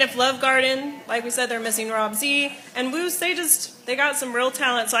 Yeah. I mean, if Love Garden, like we said, they're missing Rob Z, and Woost, they got some real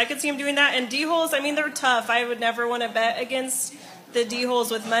talent, so I could see them doing that. And D-holes, I mean, they're tough. I would never want to bet against the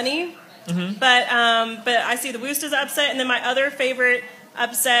D-holes with money. Mm-hmm. But I see the Woost as upset, and then my other favorite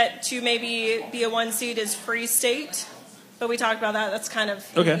upset to maybe be a 1 seed is Free State. But we talked about that. That's kind of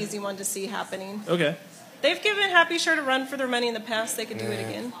an easy one to see happening. Okay. They've given Happy Shirt a run for their money in the past. They could do it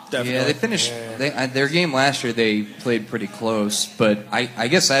again. Definitely. Yeah, they finished their game last year. They played pretty close, but I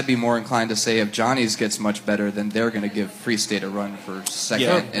guess I'd be more inclined to say if Johnny's gets much better, then they're going to give Free State a run for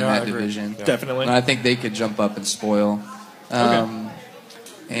second in that division. Yeah. Definitely. And I think they could jump up and spoil.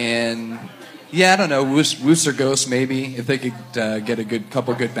 And yeah, I don't know. Woos or Ghost maybe if they could get a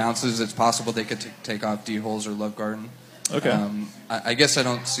couple good bounces, it's possible they could take off D-holes or Love Garden. Okay. I guess I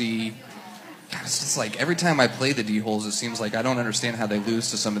don't see. God, it's just like every time I play the D-holes, it seems like I don't understand how they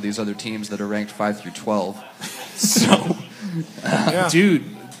lose to some of these other teams that are ranked 5 through 12. So, dude,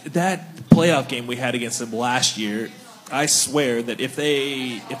 that playoff game we had against them last year, I swear that if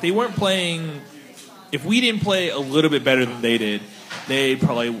they weren't playing, if we didn't play a little bit better than they did, they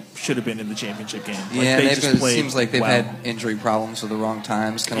probably should have been in the championship game. It seems like they've had injury problems at the wrong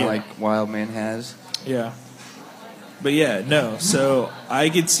times, kind of like Wildman has. Yeah. But yeah, no. So I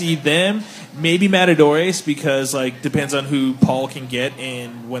could see them, maybe Matadores, because depends on who Paul can get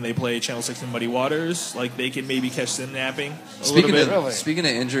in when they play Channel 6 and Muddy Waters. They can maybe catch them napping a little bit. Speaking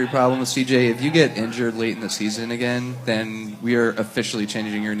of injury problems, CJ, if you get injured late in the season again, then we are officially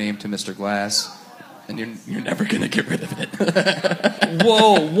changing your name to Mr. Glass. And you're never going to get rid of it.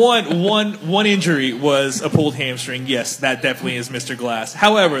 Whoa, one injury was a pulled hamstring. Yes, that definitely is Mr. Glass.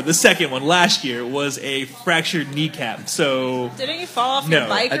 However, the second one last year was a fractured kneecap. So didn't you fall off your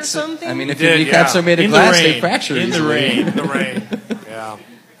bike or something? I mean, if your kneecaps are made of glass, they fracture in the rain. In the rain. Yeah.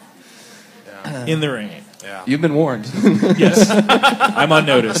 In the rain. Yeah. You've been warned. Yes. I'm on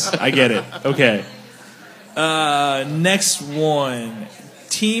notice. I get it. Okay. Next one.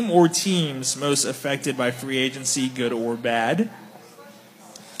 Team or teams most affected by free agency, good or bad?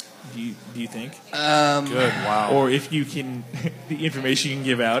 Do you think? Good. Wow. Or if you can, the information you can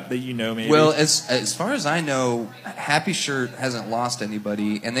give out that you know, maybe. Well, as far as I know, Happy Shirt hasn't lost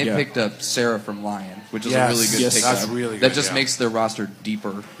anybody, and they picked up Sarah from Lion, which is a really good pickup. That's really good. That just makes their roster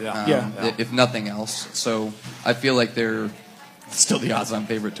deeper, if nothing else. So I feel like they're still the odds-on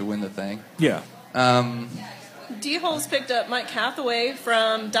favorite to win the thing. Yeah. D-Holes picked up Mike Hathaway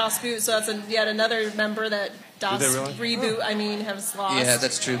from Das Boot, so that's yet another member that Das Reboot, has lost. Yeah,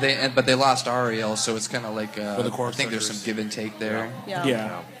 that's true. But they lost Ariel, so it's kind of like I think there's some give and take there.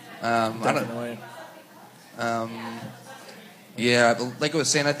 Yeah. Definitely. Like I was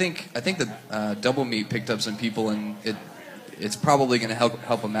saying, I think the double meet picked up some people, and it's probably going to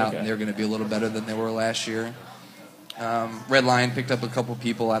help them out, and they're going to be a little better than they were last year. Red Lion picked up a couple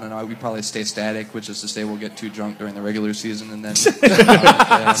people. I don't know. We probably stay static, which is to say we'll get too drunk during the regular season and then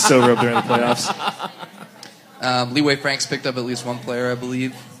sober up during the playoffs. Leeway Franks picked up at least one player, I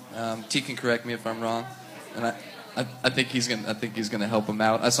believe. T can correct me if I'm wrong, and I think he's gonna help him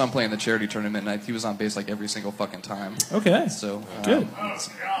out. I saw him play in the charity tournament, and he was on base like every single fucking time. Okay, so good.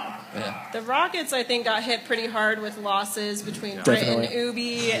 Yeah. The Rockets, I think, got hit pretty hard with losses between Britton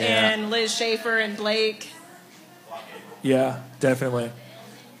Ubi and Liz Schaefer and Blake. Yeah, definitely.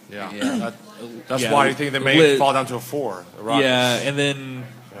 Yeah. That's why you think they may fall down to a 4. Yeah, and then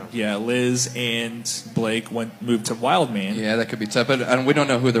Liz and Blake moved to Wildman. Yeah, that could be tough. But we don't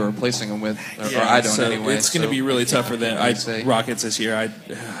know who they're replacing them with, or I don't anyway. It's going to be really tough for them. Rockets this year.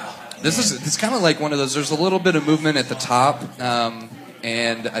 It's kind of like one of those. There's a little bit of movement at the top,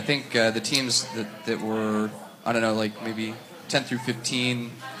 and I think the teams that were, I don't know, like maybe 10 through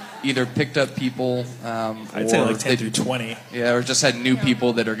 15. Either picked up people, I'd say like 10 through 20. Yeah, or just had new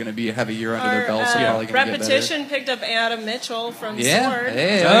people that are going to have a year under their belt. So probably going to get better. Repetition picked up Adam Mitchell from Sword.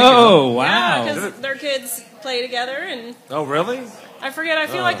 Hey, wow! Yeah, because their kids play together, and oh, really? I forget. I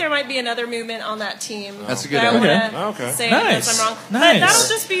feel like there might be another movement on that team. That's a good idea. Say nice. I'm wrong, but that'll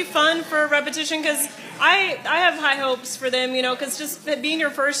just be fun for Repetition because I have high hopes for them. Because just being your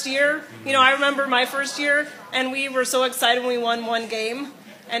first year, I remember my first year, and we were so excited when we won one game.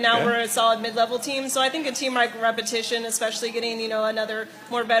 And now we're a solid mid-level team. So I think a team like Repetition, especially getting, another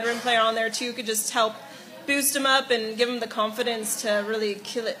more veteran player on there too, could just help boost them up and give them the confidence to really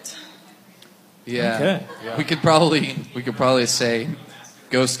kill it. Yeah. Okay. Yeah. We could probably say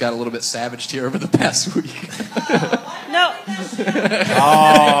Ghost got a little bit savaged here over the past week. No.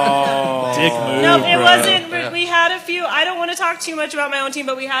 Dick move. No, it wasn't. Yeah. We had a few. I don't want to talk too much about my own team,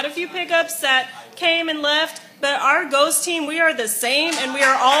 but we had a few pickups that came and left. But our Ghost team, we are the same, and we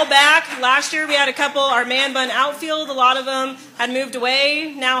are all back. Last year we had a couple, our man bun outfield, a lot of them had moved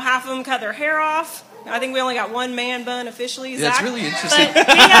away. Now half of them cut their hair off. I think we only got one man bun officially, Zach. That's really interesting. But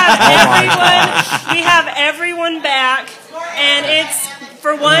we have everyone back, and it's,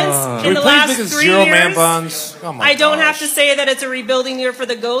 for once, in the last 3 years, man buns? Oh I don't have to say that it's a rebuilding year for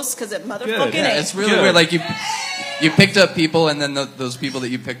the Ghosts, because it motherfucking ain't. It's really weird. Like, you picked up people, and then those people that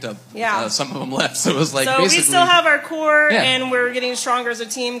you picked up, some of them left. So it was like basically. We still have our core, and we're getting stronger as a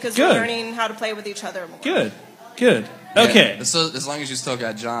team because we're learning how to play with each other more. Good. Okay. Yeah, so as long as you still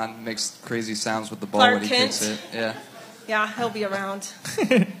got John, makes crazy sounds with the ball Clark when he Kent. kicks it. Yeah. Yeah, he'll be around.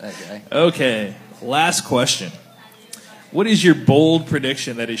 That guy. Okay. Last question. What is your bold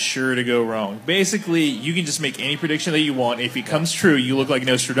prediction that is sure to go wrong? Basically, you can just make any prediction that you want. If it comes true, you look like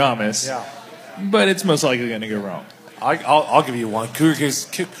Nostradamus. Yeah. But it's most likely going to go wrong. I'll give you one.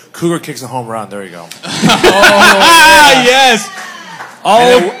 Cougar kicks a home run. There you go. Yes.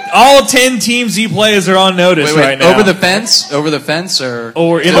 All 10 teams he plays are on notice right now. Over the fence, or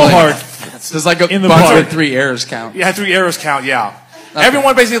in the park. Does like a in the bunch park. of 3 errors count? Yeah, 3 errors count. Yeah. Okay.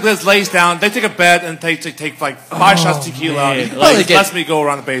 Everyone basically lays down. They take a bet and they take like 5 shots of tequila. Lets me go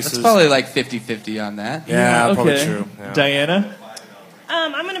around the bases. It's probably like 50-50 on that. Yeah, probably true. Yeah. Diana?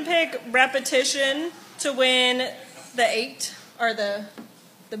 I'm going to pick Repetition to win the 8 or the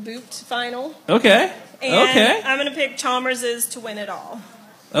boot final. Okay. And I'm going to pick Chalmers's to win it all.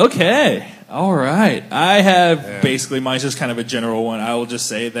 Okay. All right. I have basically mine's just kind of a general one. I will just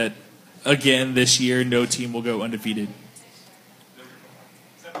say that again this year no team will go undefeated.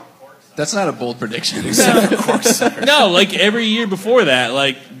 That's not a bold prediction. No, like every year before that,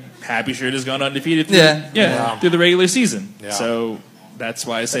 like Happy Shirt has gone undefeated through the regular season. Yeah. So that's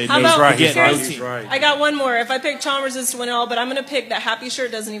why I say no. He's right. I got one more. If I pick Chalmers's to win it all, but I'm going to pick that Happy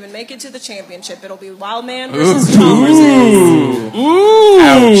Shirt doesn't even make it to the championship. It'll be Wildman versus Chalmers's. Ooh.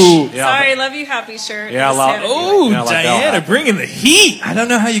 Ouch. Yeah. Sorry, love you, Happy Shirt. Yeah, Diana bringing the heat. I don't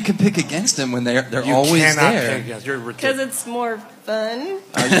know how you can pick against them when they're always there. Because it's more fun.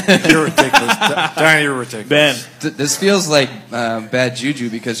 You're ridiculous. Diana, you're ridiculous. Ben. This feels like bad juju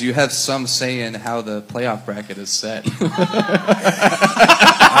because you have some say in how the playoff bracket is set.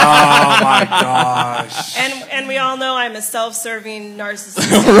 Oh my gosh. And we all know I'm a self-serving narcissist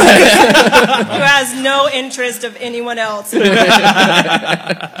who has no interest of anyone else. I'm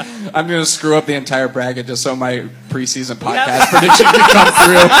going to screw up the entire bracket just so my preseason podcast prediction can come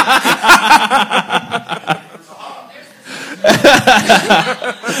through.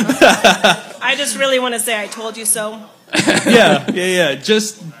 I just really want to say I told you so. Yeah.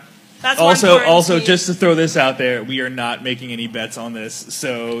 Just That's also just to throw this out there, we are not making any bets on this,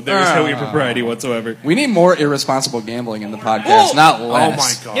 so there is no impropriety whatsoever. We need more irresponsible gambling in the podcast, not less. Oh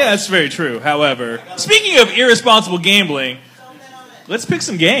my god. Yeah, that's very true. However, speaking of irresponsible gambling, let's pick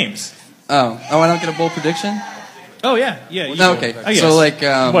some games. Oh, I don't get a bold prediction? Oh yeah. You No, go. okay. I guess.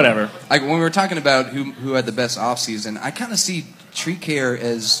 So whatever. Like when we were talking about who had the best offseason, I kind of see Tree Care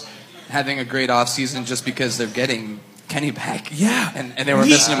as having a great offseason just because they're getting Kenny back. Yeah. And they were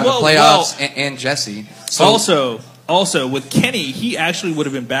missing him in the playoffs and Jesse. So, also with Kenny, he actually would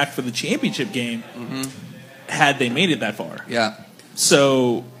have been back for the championship game had they made it that far. Yeah.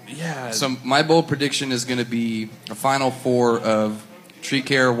 So, yeah. So my bold prediction is going to be a Final Four of Tree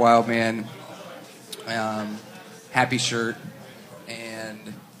Care, Wildman, Happy Shirt,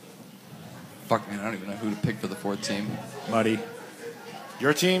 and fuck man, I don't even know who to pick for the fourth team. Muddy.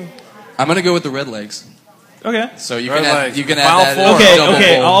 Your team? I'm going to go with the Redlegs. Okay. So you Red can Legs. add Final that. Four.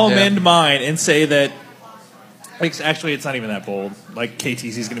 Okay. Bowl. I'll Yeah. amend mine and say that. Actually, it's not even that bold. Like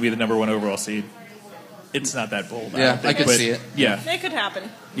KTC is going to be the number 1 overall seed. It's not that bold. Yeah, don't think, I could but see it. Yeah. It could happen.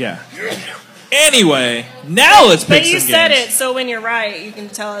 Yeah. Anyway, now let's pick But you some said games. it, so when you're right, you can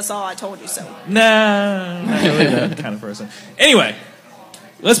tell us all I told you so. Nah, not really that kind of person. Anyway,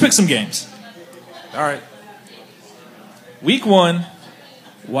 let's pick some games. All right. Week 1,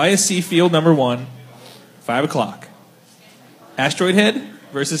 YSC Field number 1, 5 o'clock. Asteroid Head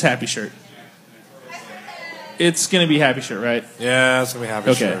versus Happy Shirt. It's going to be Happy Shirt, right? Yeah, it's going to be happy.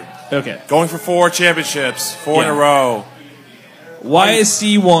 Okay. Sure. Okay. Going for 4 championships, 4 in Yeah. a row.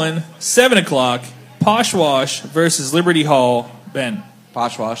 YSC 1, 7 o'clock. Poshwash versus Liberty Hall. Ben.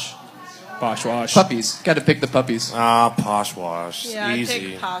 Poshwash. Poshwash. Puppies. Got to pick the puppies. Posh wash. Yeah, Easy. I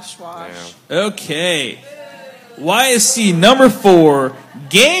pick Posh Wash. Okay. YSC number 4.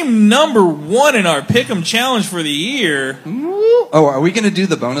 Game number 1 in our Pick'em Challenge for the year. Oh, are we going to do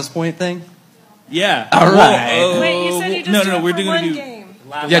the bonus point thing? Yeah. All right. Wait, you said you just no, do we're it for gonna one do. game.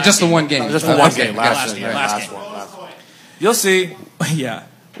 Yeah, just the one game. Just for one Okay, game. last Last game. Last one. You'll see. Yeah.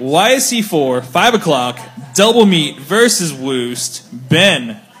 YSC 4, 5 o'clock. Double Meat versus Woost.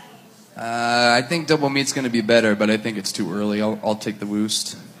 Ben. I think double meat's going to be better, but I think it's too early. I'll take the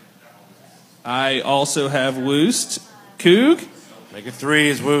Woost. I also have Woost. Coog. Make it 3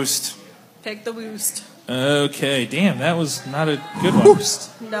 is Woost. Pick the Woost. Okay. Damn, that was not a good one.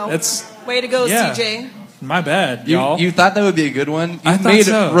 No. That's Way to go, yeah. CJ. my bad, y'all. You thought that would be a good one? You I thought made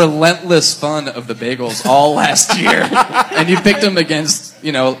so. relentless fun of the Bagels all last year. And you picked them against,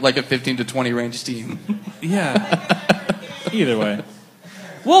 like a 15 to 20 range team. Yeah. Either way.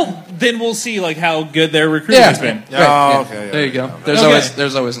 Well, then we'll see how good their recruiting has been. Right, yeah. Okay. Yeah. There you go. Okay.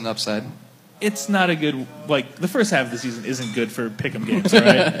 There's always an upside. It's not a good the first half of the season isn't good for pick'em games, all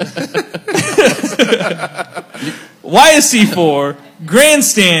right? YSC 4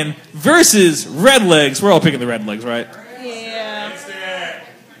 Grandstand versus Redlegs. We're all picking the Redlegs, right? Yeah.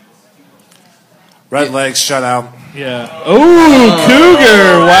 Red legs shutout. Yeah. Oh,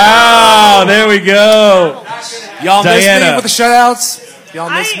 Cougar! Wow, there we go. Y'all miss Diana. me with the shutouts? Y'all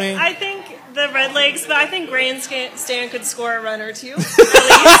miss me? I think the Red Legs, but I think Grandstand could score a run or two.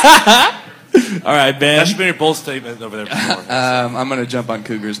 All right, Ben. That should be your bold statement over there. I'm going to jump on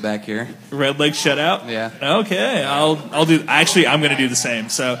Cougars back here. Redleg shutout. Yeah. Okay, I'll do. Actually, I'm going to do the same.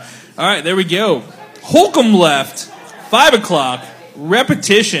 So, all right, there we go. Holcomb left. 5 o'clock.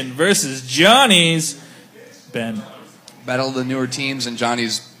 Repetition versus Johnny's. Ben. Battle of the newer teams, and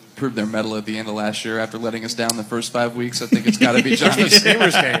Johnny's proved their mettle at the end of last year after letting us down the first 5 weeks. I think it's got to be Johnny's.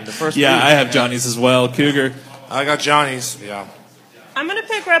 Steamers game. The first Yeah, week. I have Johnny's as well. Cougar. I got Johnny's. Yeah. I'm going to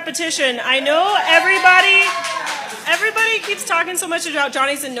pick Repetition. I know everybody keeps talking so much about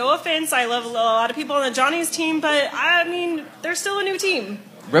Johnny's, and no offense, I love a lot of people on the Johnny's team, but I mean, they're still a new team.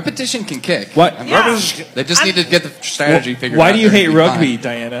 Repetition can kick. What? I mean, Yeah. They just need to get the strategy figured out. Why do you They're hate gonna be rugby, fine.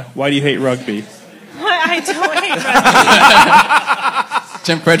 Diana? Why do you hate rugby? I don't hate Repetition.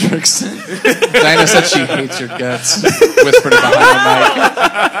 Tim Fredericks. Diana said she hates your guts. Whispered it behind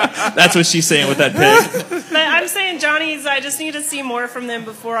the mic. That's what she's saying with that pick. But I'm saying Johnny's, I just need to see more from them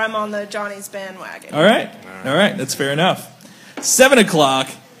before I'm on the Johnny's bandwagon. All right. That's fair enough. 7 o'clock,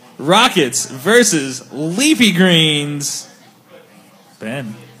 Rockets versus Leafy Greens.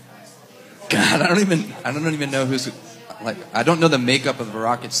 Ben. God, I don't even know who's like. I don't know the makeup of the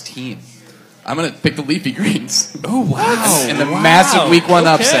Rockets team. I'm gonna pick the Leafy Greens. Oh wow! In the massive Week 1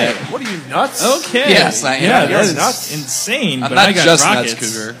 upset. What are you, nuts? Okay. Yes, I am. Yeah, You're that's nuts. insane. I'm but not I got just Rockets.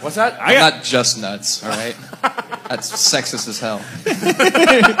 nuts, Cougar. What's that? I'm not just nuts. All right. That's sexist as hell.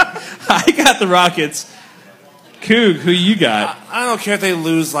 I got the Rockets. Coog, who you got? I don't care if they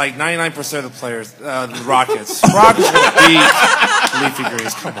lose like 99% of the players. The Rockets. Rockets will beat Leafy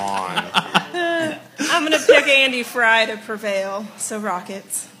Greens. Come on. I'm going to pick Andy Fry to prevail. So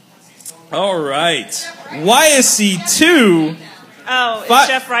Rockets. All right. YSC 2. Oh, it's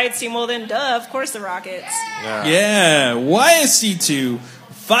Chef Wright's team. Well, then, duh, of course the Rockets. Yeah. YSC 2,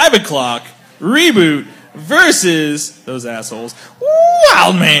 5 o'clock, Reboot versus those assholes.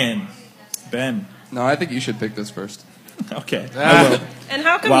 Wildman. Ben. No, I think you should pick this first. Okay. I will. And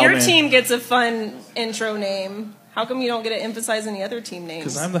how come Wildman. your team gets a fun intro name? How come you don't get to emphasize any other team names?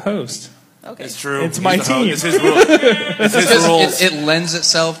 Because I'm the host. Okay. It's true. It's my team. It's his rules. It's his rules. It lends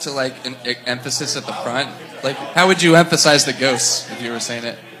itself to like an emphasis at the front. Like, how would you emphasize the ghosts if you were saying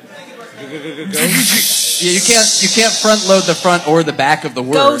it? Yeah, you can't front load the front or the back of the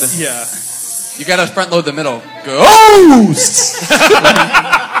word. Ghosts. Yeah. You got to front load the middle. Ghosts.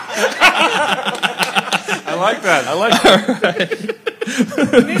 I like that.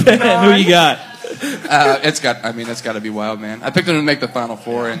 Ben, who you got? It's got to be Wild Man. I picked them to make the Final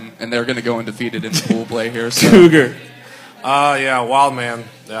Four, and they're going to go undefeated in pool play here. So. Cougar. Yeah, Wild Man.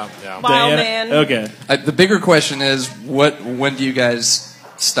 Yeah. Wild Man. Okay. The bigger question is, when do you guys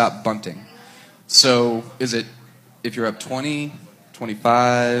stop bunting? So, is it if you're up 20,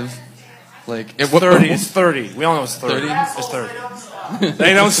 25, like 30? It's 30. We all know it's 30. 30? It's 30.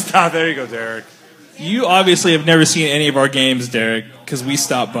 They don't stop. There you go, Derek. You obviously have never seen any of our games, Derek, because we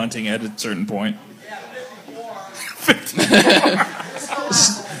stop bunting at a certain point.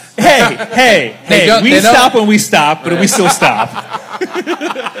 Hey! We stop when we stop, but we still stop.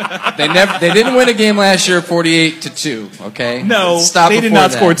 They didn't win a game last year, 48-2. Okay. No, stop. they did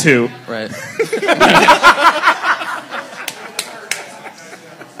not score 2. Right.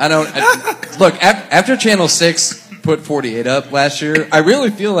 Look, after Channel 6 put 48 up last year, I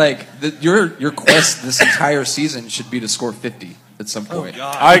really feel like your quest this entire season should be to score 50 at some point. Oh,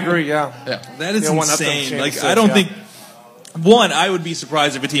 God. I agree, yeah. That is insane. Like, I don't think... One, I would be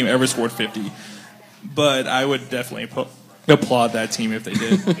surprised if a team ever scored 50. But I would definitely applaud that team if they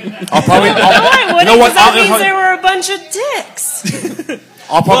did. No, I wouldn't, because that means they were a bunch of dicks.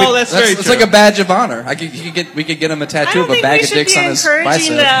 It's like a badge of honor. We could get him a tattoo of a bag of dicks on his bicep. I don't think we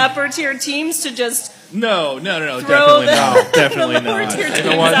should be encouraging the upper tier teams to just No, throw definitely the lower not. tier teams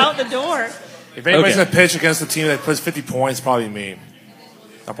out the door. If anybody's going to pitch against the team that puts 50 points, probably me.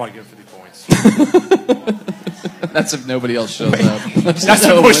 I'll probably get 50 points. That's if nobody else shows up. That's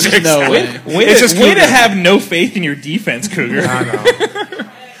no way. Way to have no faith in your defense, Cougar. I know.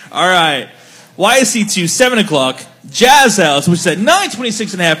 All right. YSC 2, 7 o'clock. Jazz House, which is at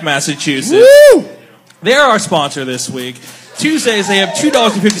 926.5 Massachusetts. Woo! They're our sponsor this week. Tuesdays, they have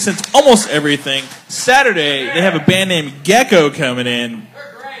 $2.50 almost everything. Saturday, they have a band named Gecko coming in.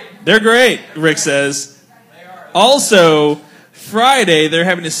 They're great, Rick says. Also, Friday, they're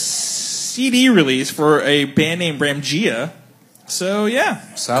having a CD release for a band named Bramgia. So, yeah.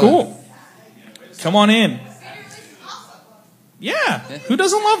 Solid. Cool. Come on in. Yeah. Who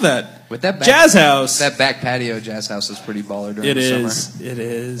doesn't love that? With that Jazz House. That back patio Jazz House is pretty baller during the summer. It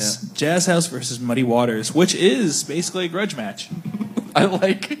is. Yeah. Jazz House versus Muddy Waters, which is basically a grudge match. I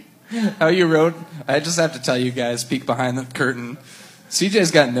like how you wrote. I just have to tell you guys, peek behind the curtain.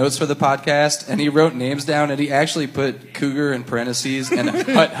 CJ's got notes for the podcast, and he wrote names down, and he actually put Cougar in parentheses and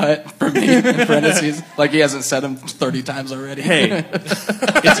Hut for me in parentheses, like he hasn't said them 30 times already. Hey,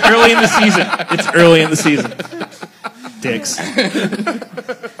 it's early in the season. Dicks.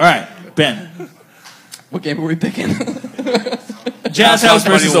 All right, Ben. What game are we picking? Jazz House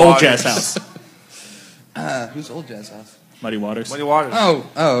versus Old Jazz House. Who's Old Jazz House? Muddy Waters. Muddy Waters. Oh,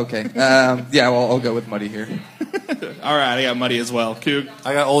 okay. Yeah, well, I'll go with Muddy here. All right, I got Muddy as well. Coog.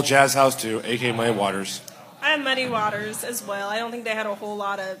 I got Old Jazz House too, a.k.a. Muddy Waters. I have Muddy Waters as well. I don't think they had a whole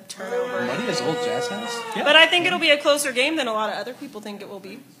lot of turnover. Muddy is Old Jazz House? Yeah. But I think it'll be a closer game than a lot of other people think it will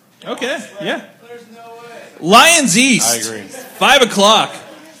be. Okay, yeah. Lions East. I agree. 5 o'clock.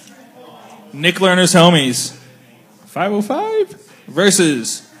 Nick Lerner's homies. 505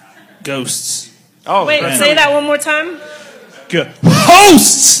 versus Ghosts. Oh, wait, say that one more time.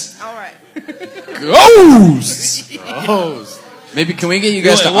 Hosts! All right. Ghosts! Oh. Maybe can we get you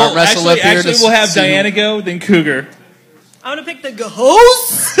guys to arm wrestle up here? We'll have Diana go, then Cougar. I'm going to pick the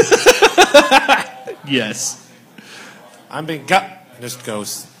Ghosts. Yes. I'm being just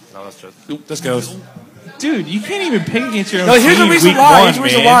Ghosts. No, that's just Ghosts. Dude, you can't even pick against your own No, team. here's the reason week why. one, Here's the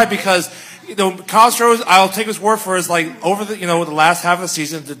reason why. Because Kyle Stroh's, I'll take his word for it, is like over the the last half of the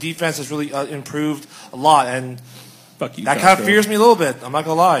season, the defense has really improved a lot, and Fuck you, that Kyle kind of Stroh. fears me a little bit. I'm not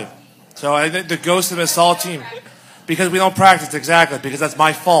gonna lie. So I think the Ghosts have been a solid team because we don't practice exactly because that's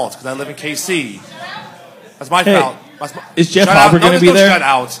my fault because I live in KC. That's my fault. Is Jeff Shutout. Hopper going to be No there?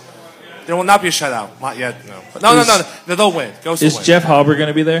 shutout. There will not be a shutout. Not yet. No. But no. They'll win. Ghosts will Is win. Jeff Hopper going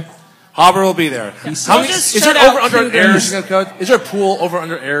to be there? Hopper will be there. Just shut out under Cougars. errors? Is there a pool over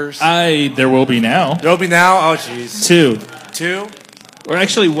under errors? There will be now. There will be now. Oh, jeez. 2. 2. Or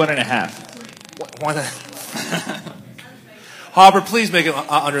actually 1.5. One. Hopper, please make it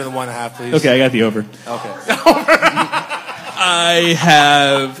under the 1.5, please. Okay, I got the over. Okay. I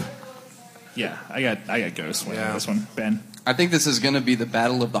have. Yeah, I got Ghost winning this one. Ben. I think this is going to be the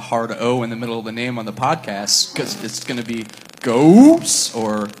battle of the hard O in the middle of the name on the podcast because it's going to be Ghosts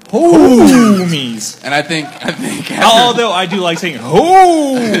or Homies. And I think Although I do like saying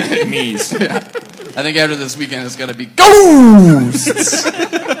homies. I think after this weekend it's going to be Ghosts.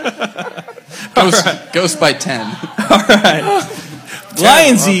 Ghost by 10. All right.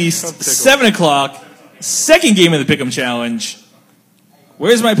 Lions East, 7 o'clock. Second game of the Pick'em Challenge.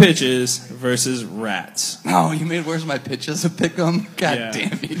 Where's My Pitches versus Rats. Oh, you made Where's My Pitches a pick'em? God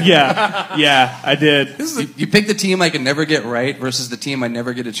damn you. Yeah, I did. You picked the team I could never get right versus the team I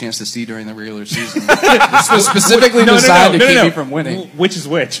never get a chance to see during the regular season. This was specifically designed to keep me from winning. Which is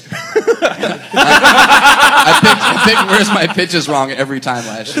which? I picked Where's My Pitches wrong every time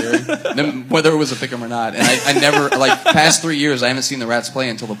last year, whether it was a pick'em or not. And I never, past 3 years, I haven't seen the Rats play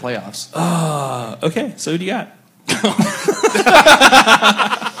until the playoffs. Okay, so who do you got?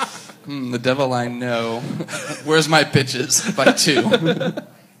 The devil I know. Where's My Pitches by 2?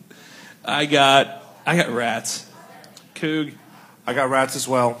 I got Rats. Coog. I got Rats as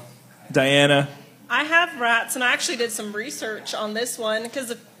well. Diana. I have Rats, and I actually did some research on this one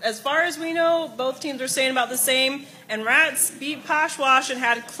because as far as we know, both teams are saying about the same. And Rats beat Poshwash and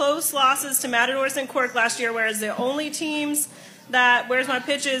had close losses to Matadors and Cork last year, whereas the only teams that Where's My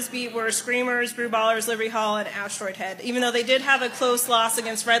Pitches beat were Screamers, Brew Ballers, Liberty Hall, and Asteroid Head. Even though they did have a close loss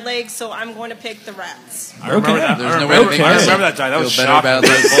against Red Lakes, so I'm going to pick the Rats. I remember that. There's no way to make I remember that, That was feel better shocking.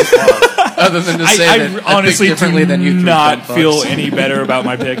 about other than to say I that honestly I picked differently than you. do not feel any better about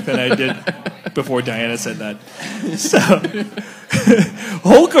my pick than I did before Diana said that. So,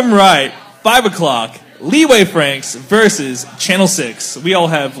 Holcomb Wright, 5 o'clock. Leeway Franks versus Channel 6. We all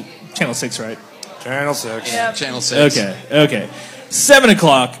have Channel 6, right? Channel 6. Yep. Channel 6. Okay. 7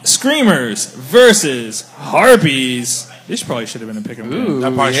 o'clock. Screamers versus Harpies. This probably should have been a pick 'em. Ooh,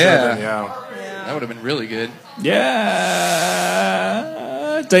 That probably should have been, Yeah. That would have been really good.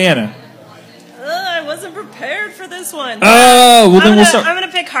 Yeah. Diana. I wasn't prepared for this one. Oh, well then we'll start. I'm going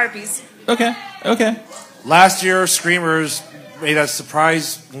to pick Harpies. Okay. Last year, Screamers made a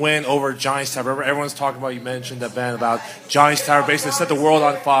surprise win over Giants Tower. Remember, everyone's talking about, you mentioned that, Ben, about Giants Tower basically set the world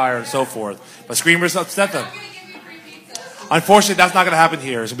on fire and so forth. But Screamers upset them. Unfortunately, that's not going to happen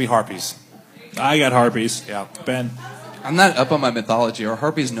here. It's going to be Harpies. I got Harpies. Yeah. Ben. I'm not up on my mythology. Are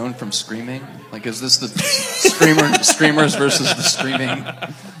Harpies known from screaming? Is this the Screamers versus the screaming?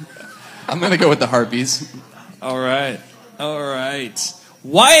 I'm going to go with the Harpies. All right.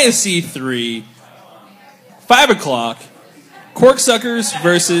 YSC 3, 5 o'clock. Corksuckers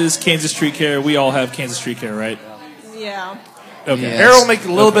versus Kansas Tree Care. We all have Kansas Tree Care, right? Yeah. Okay. Yeah. Harold make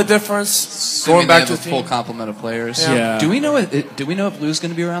a little bit difference going back to the the full team. complement of players. Yeah. Do we know if Lou's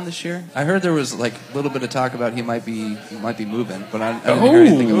going to be around this year? I heard there was a little bit of talk about he might be moving, but I didn't hear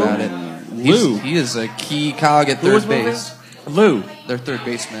anything about it. Lou. He is a key cog at third base. Lou. Their third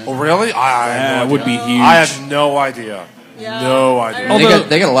baseman. Oh, really? I have no would idea. be huge. I have no idea. Yeah. No idea. Although-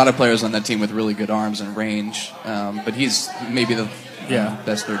 They got a lot of players on that team with really good arms and range, but he's maybe the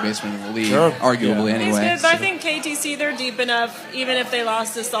best third baseman in the league, Sure. arguably He's anyway. good, but I think KTC, they're deep enough. Even if they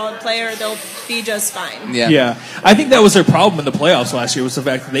lost a solid player, they'll be just fine. Yeah. I think that was their problem in the playoffs last year was the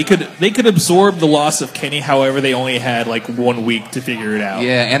fact that they could absorb the loss of Kenny. However, they only had 1 week to figure it out.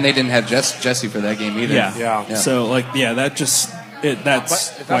 Yeah, and they didn't have Jesse for that game either. Yeah. So that just that's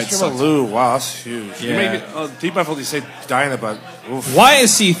But if why it that's true about sucks. Lou, wow, that's huge. Yeah. You maybe deep enough to say Diana, but oof.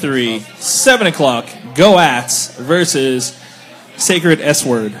 YSC 3, 7 o'clock. Go Ats versus Sacred S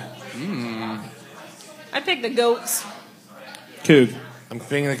Word. I picked the Goats. Coog. I'm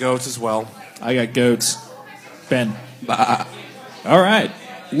picking the Goats as well. I got Goats. Ben. Bah. All right.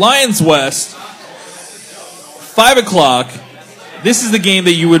 Lions West, 5 o'clock. This is the game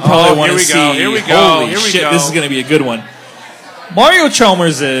that you would probably want to see. Here we go. Holy Here we shit, go. this is going to be a good one. Mario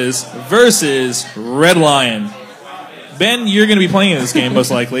Chalmers versus Red Lion. Ben, you're going to be playing in this game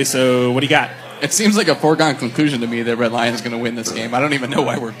most likely, so what do you got? It seems like a foregone conclusion to me that Red Lion is going to win this game. I don't even know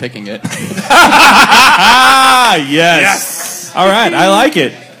why we're picking it. Yes. All right, I like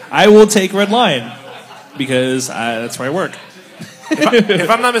it. I will take Red Lion because that's where I work. If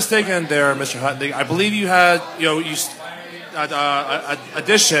I'm not mistaken, there, Mr. Hutton, I believe you had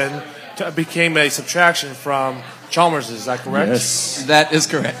addition became a subtraction from Chalmers. Is that correct? Yes, that is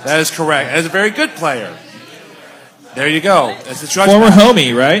correct. That is correct. As a very good player. There you go. It's a former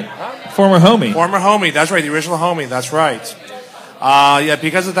homie, right? Former homie. Former homie. That's right. The original homie. That's right.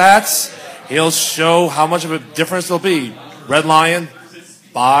 Because of that, he'll show how much of a difference there'll be. Red Lion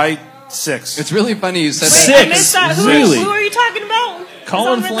by 6. It's really funny you said Wait, that. I missed that. Who are you talking about?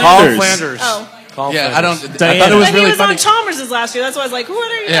 Colin Flanders. Colin Flanders. Oh. Yeah, I thought it But was he really was funny. on Chalmers' last year. That's why I was like, what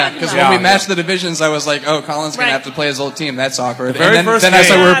are you Yeah, talking because about? when we matched the divisions, I was like, oh, Colin's going to have to play his old team. That's awkward. very And first then I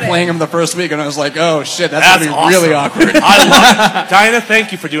saw we game. were playing him the first week, and I was like, oh, shit, that's going to be awesome. really awkward. I love it. Diana,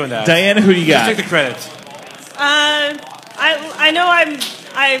 thank you for doing that. Diana, who do you got? Take the credit. I know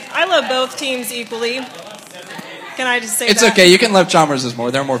I love both teams equally. Can I just say It's that? okay. You can love Chalmers more.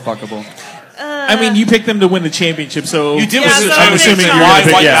 They're more fuckable. I mean, you picked them to win the championship, so You did Yeah, so I'm assuming you're why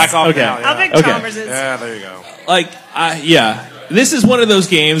gonna pick, yeah. back off Okay. now? I'll pick Okay. Chalmers'. Yeah, there you go. Yeah. This is one of those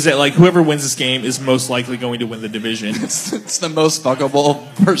games that, like, whoever wins this game is most likely going to win the division. It's the most fuckable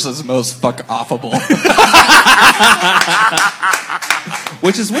versus most fuck-offable.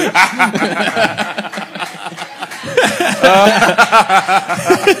 Which is weird.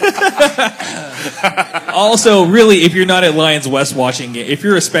 Also, really, if you're not at Lions West watching it, if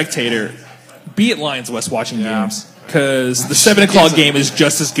you're a spectator, be at Lions West watching games. Because the 7 o'clock game is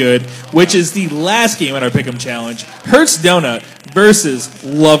just as good, which is the last game in our Pick'em Challenge. Hertz Donut versus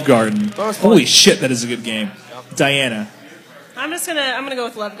Love Garden. Holy shit, that is a good game. Diana. I'm gonna go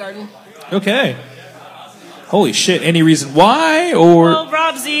with Love Garden. Okay. Holy shit, any reason why? Or Well,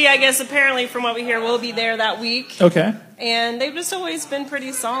 Rob Z, I guess apparently from what we hear, will be there that week. Okay. And they've just always been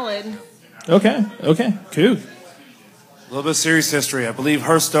pretty solid. Okay, cool. A little bit of serious history. I believe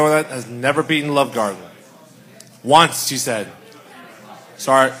Hertz Donut has never beaten Love Garden. Once, she said.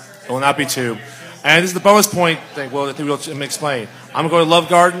 Sorry, it will not be 2. And this is the bonus point thing. Well, I think we'll explain. I'm going to Love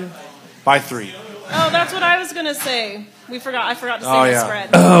Garden by 3. Oh, that's what I was gonna say. I forgot to say the spread.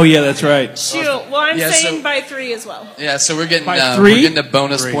 Oh, yeah, that's right. Shoot. Well, I'm Yeah, saying so- by 3 as well. Yeah, so we're getting By 3? we're getting a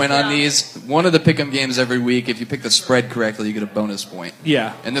bonus point on Yeah. these. One of the pick'em games every week. If you pick the spread correctly, you get a bonus point.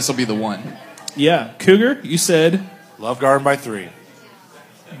 Yeah. And this will be the one. Yeah. Cougar, you said Love Garden by 3.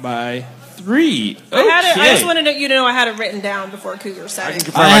 by 3. I just wanted you to know I had it written down before Cougar said I can it.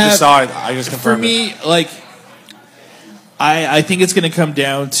 confirm. I I have- decide. I just confirm. For me, like, I think it's going to come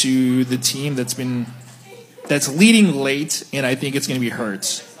down to the team that's leading late, and I think it's going to be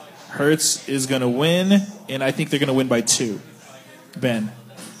Hertz. Hertz is going to win, and I think they're going to win by 2. Ben.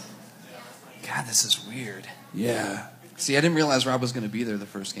 God, this is weird. Yeah. See, I didn't realize Rob was going to be there the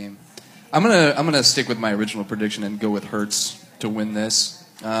first game. I'm gonna stick with my original prediction and go with Hertz to win this.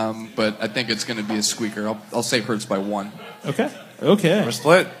 But I think it's going to be a squeaker. I'll say Hertz by 1. Okay. We're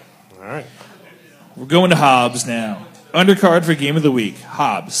split. All right. We're going to Hobbs now. Undercard for Game of the Week.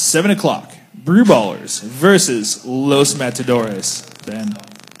 Hobbs, 7 o'clock. Brewballers versus Los Matadores. Ben.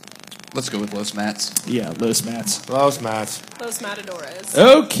 Let's go with Los Mats. Yeah, Los Mats. Los Mats. Los Matadores.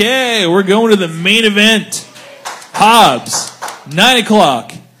 Okay, we're going to the main event. Hobbs, 9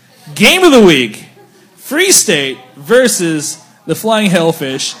 o'clock. Game of the Week. Free State versus the Flying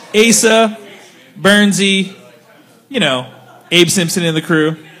Hellfish. Asa, Burnsy, Abe Simpson and the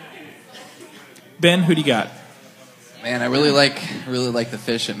crew. Ben, who do you got? Man, I really like the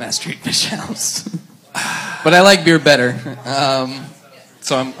fish at Mass Street Fish House, but I like beer better.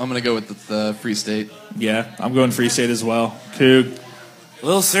 So I'm going to go with the Free State. Yeah, I'm going Free State as well. Coog. A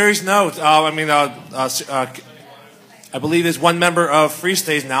little serious note. I believe there's one member of Free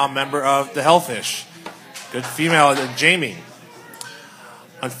State now a member of the Hellfish. Good female, Jamie.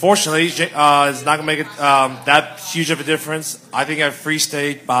 Unfortunately, is not going to make it that huge of a difference. I think I have Free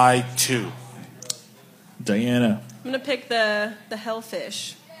State by 2. Diana. I'm going to pick the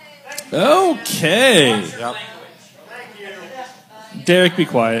Hellfish. Okay. Yep. Derek, be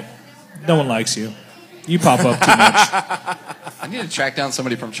quiet. No one likes you. You pop up too much. I need to track down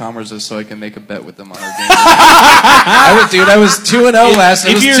somebody from Chalmers so I can make a bet with them on our game. I was 2-0 last.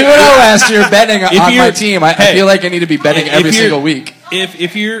 I was 2-0 last year betting on my team. I feel like I need to be betting every single week.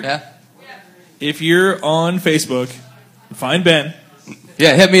 If you're on Facebook, find Ben.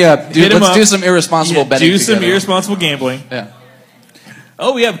 Yeah, hit me up. Dude, let's do some irresponsible betting. Do some irresponsible gambling. Yeah.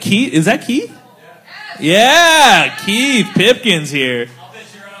 Oh, we have Keith. Is that Keith? Yeah, Keith Pipkins here.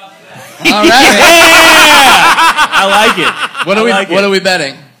 All right. I like it. What are we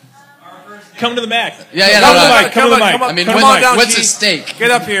betting? Come to the Mac. Yeah, Come to the mic. I mean, come on down, what's Keith. at stake? Get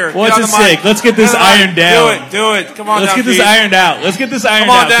up here. What's Get at on the mic. stake? Let's get this Get on the ironed mic. down. Do it. Come on Let's down, get this Keith. ironed out. Let's get this ironed Come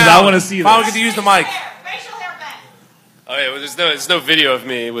on out down. because I want to see Finally this. get to use the mic. Oh yeah, well, there's no video of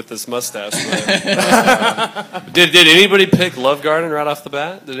me with this mustache. did anybody pick Love Garden right off the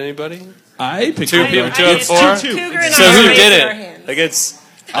bat? Did anybody? I picked Two it. people, It's 2 out of 4. Cougar and So I who raised did our it? hands. Like it's.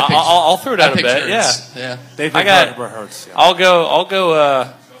 I'll throw down a bet. Yeah. Dave I got. Hurts. Yeah. I'll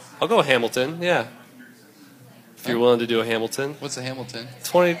go Hamilton. Yeah. If you're willing to do a Hamilton. What's a Hamilton?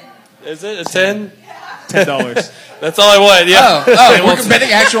 20. Is it a 10? $10. That's all I want. Yeah. Oh, we're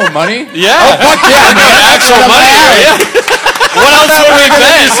betting actual money? Yeah. Oh, fuck yeah. Actual money. Yeah. What else would we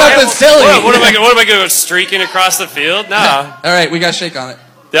bet? Something silly. What am I going to go streaking across the field? Nah. All right, we got shake on it.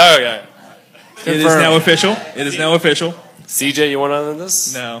 Oh, yeah. It is now official. It is now official. CJ, you want on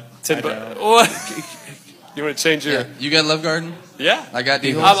this? No. What? You want to change your? Yeah. You got Love Garden? Yeah. I got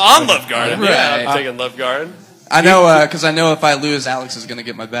Eagles. I'm on Love Garden. Right. Yeah, I'm taking Love Garden. I know, because I know if I lose, Alex is going to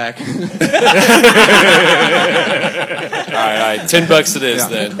get my back. All right. $10 it is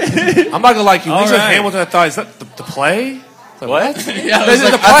then. I'm not gonna like you. All When you said right. Hamilton, I thought, is that the play? What? Yeah, This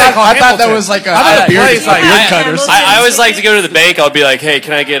is the play I called thought that Hamilton. was like I thought the beard, play is like beard Yeah, cutters. Hamilton. I always like to go to the bank. I'll be like, "Hey,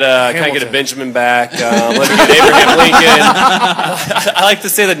 can I get a Benjamin back? Let me get Abraham Lincoln." I like to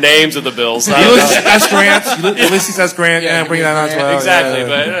say the names of the bills. I don't know. Ulysses S. Grant. Ulysses S. Grant. Yeah, bring that on as well. Exactly, Yeah.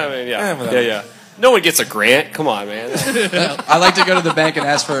 but I mean, Yeah, yeah. No one gets a grant. Come on, man. I like to go to the bank and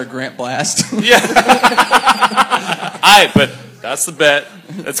ask for a grant blast. Yeah. But that's the bet.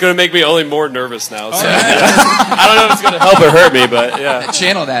 It's going to make me only more nervous now. So. I don't know if it's going to help or hurt me, but yeah.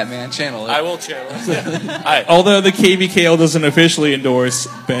 Channel that, man. Channel it. I will channel it. All right. Although the KVKL doesn't officially endorse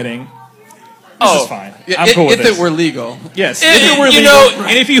betting, this is fine. Yeah, I'm cool with if this. it were legal. Yes. If If it were you legal, know-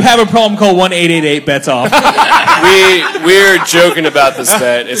 and if you have a problem, call 1-888-BETS-OFF. We're joking about this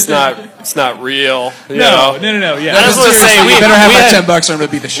bet. It's not real. You know? No. Yeah. I just want to say You we better have we my had- $10 or I'm going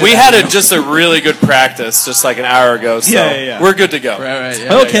to beat the shit We out had of you. just a really good practice just like an hour ago, so Yeah. we're good to go. Right,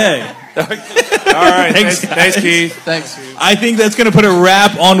 yeah. Okay. All right. Thanks, Thanks, Keith. Thanks. I think that's going to put a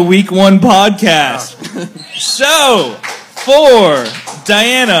wrap on Week 1 podcast. So, for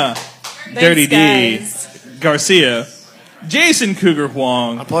Diana, Dirty D, guys. Garcia, Jason Cougar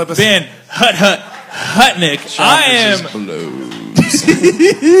Huang, Applaudis. Ben Hutnick,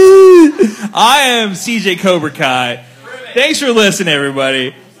 I am CJ Cobra Kai. Thanks for listening,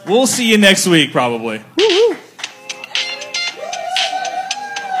 everybody. We'll see you next week, probably.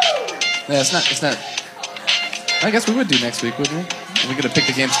 Yeah, it's not. I guess we would do next week, wouldn't we? Are we going to pick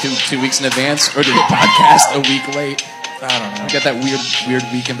the games 2 weeks in advance or do the podcast a week late? I don't know. We got that weird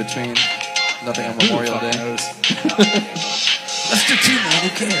week in between. Nothing on Memorial Day. Knows? Let's do 2, man. Who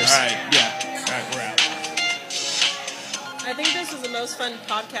cares? All right, yeah. All right, we're out. I think this was the most fun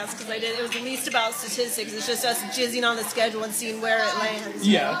podcast because it was the least about statistics. It's just us jizzing on the schedule and seeing where it lands.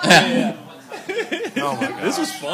 Yeah. Oh my God. This was fun.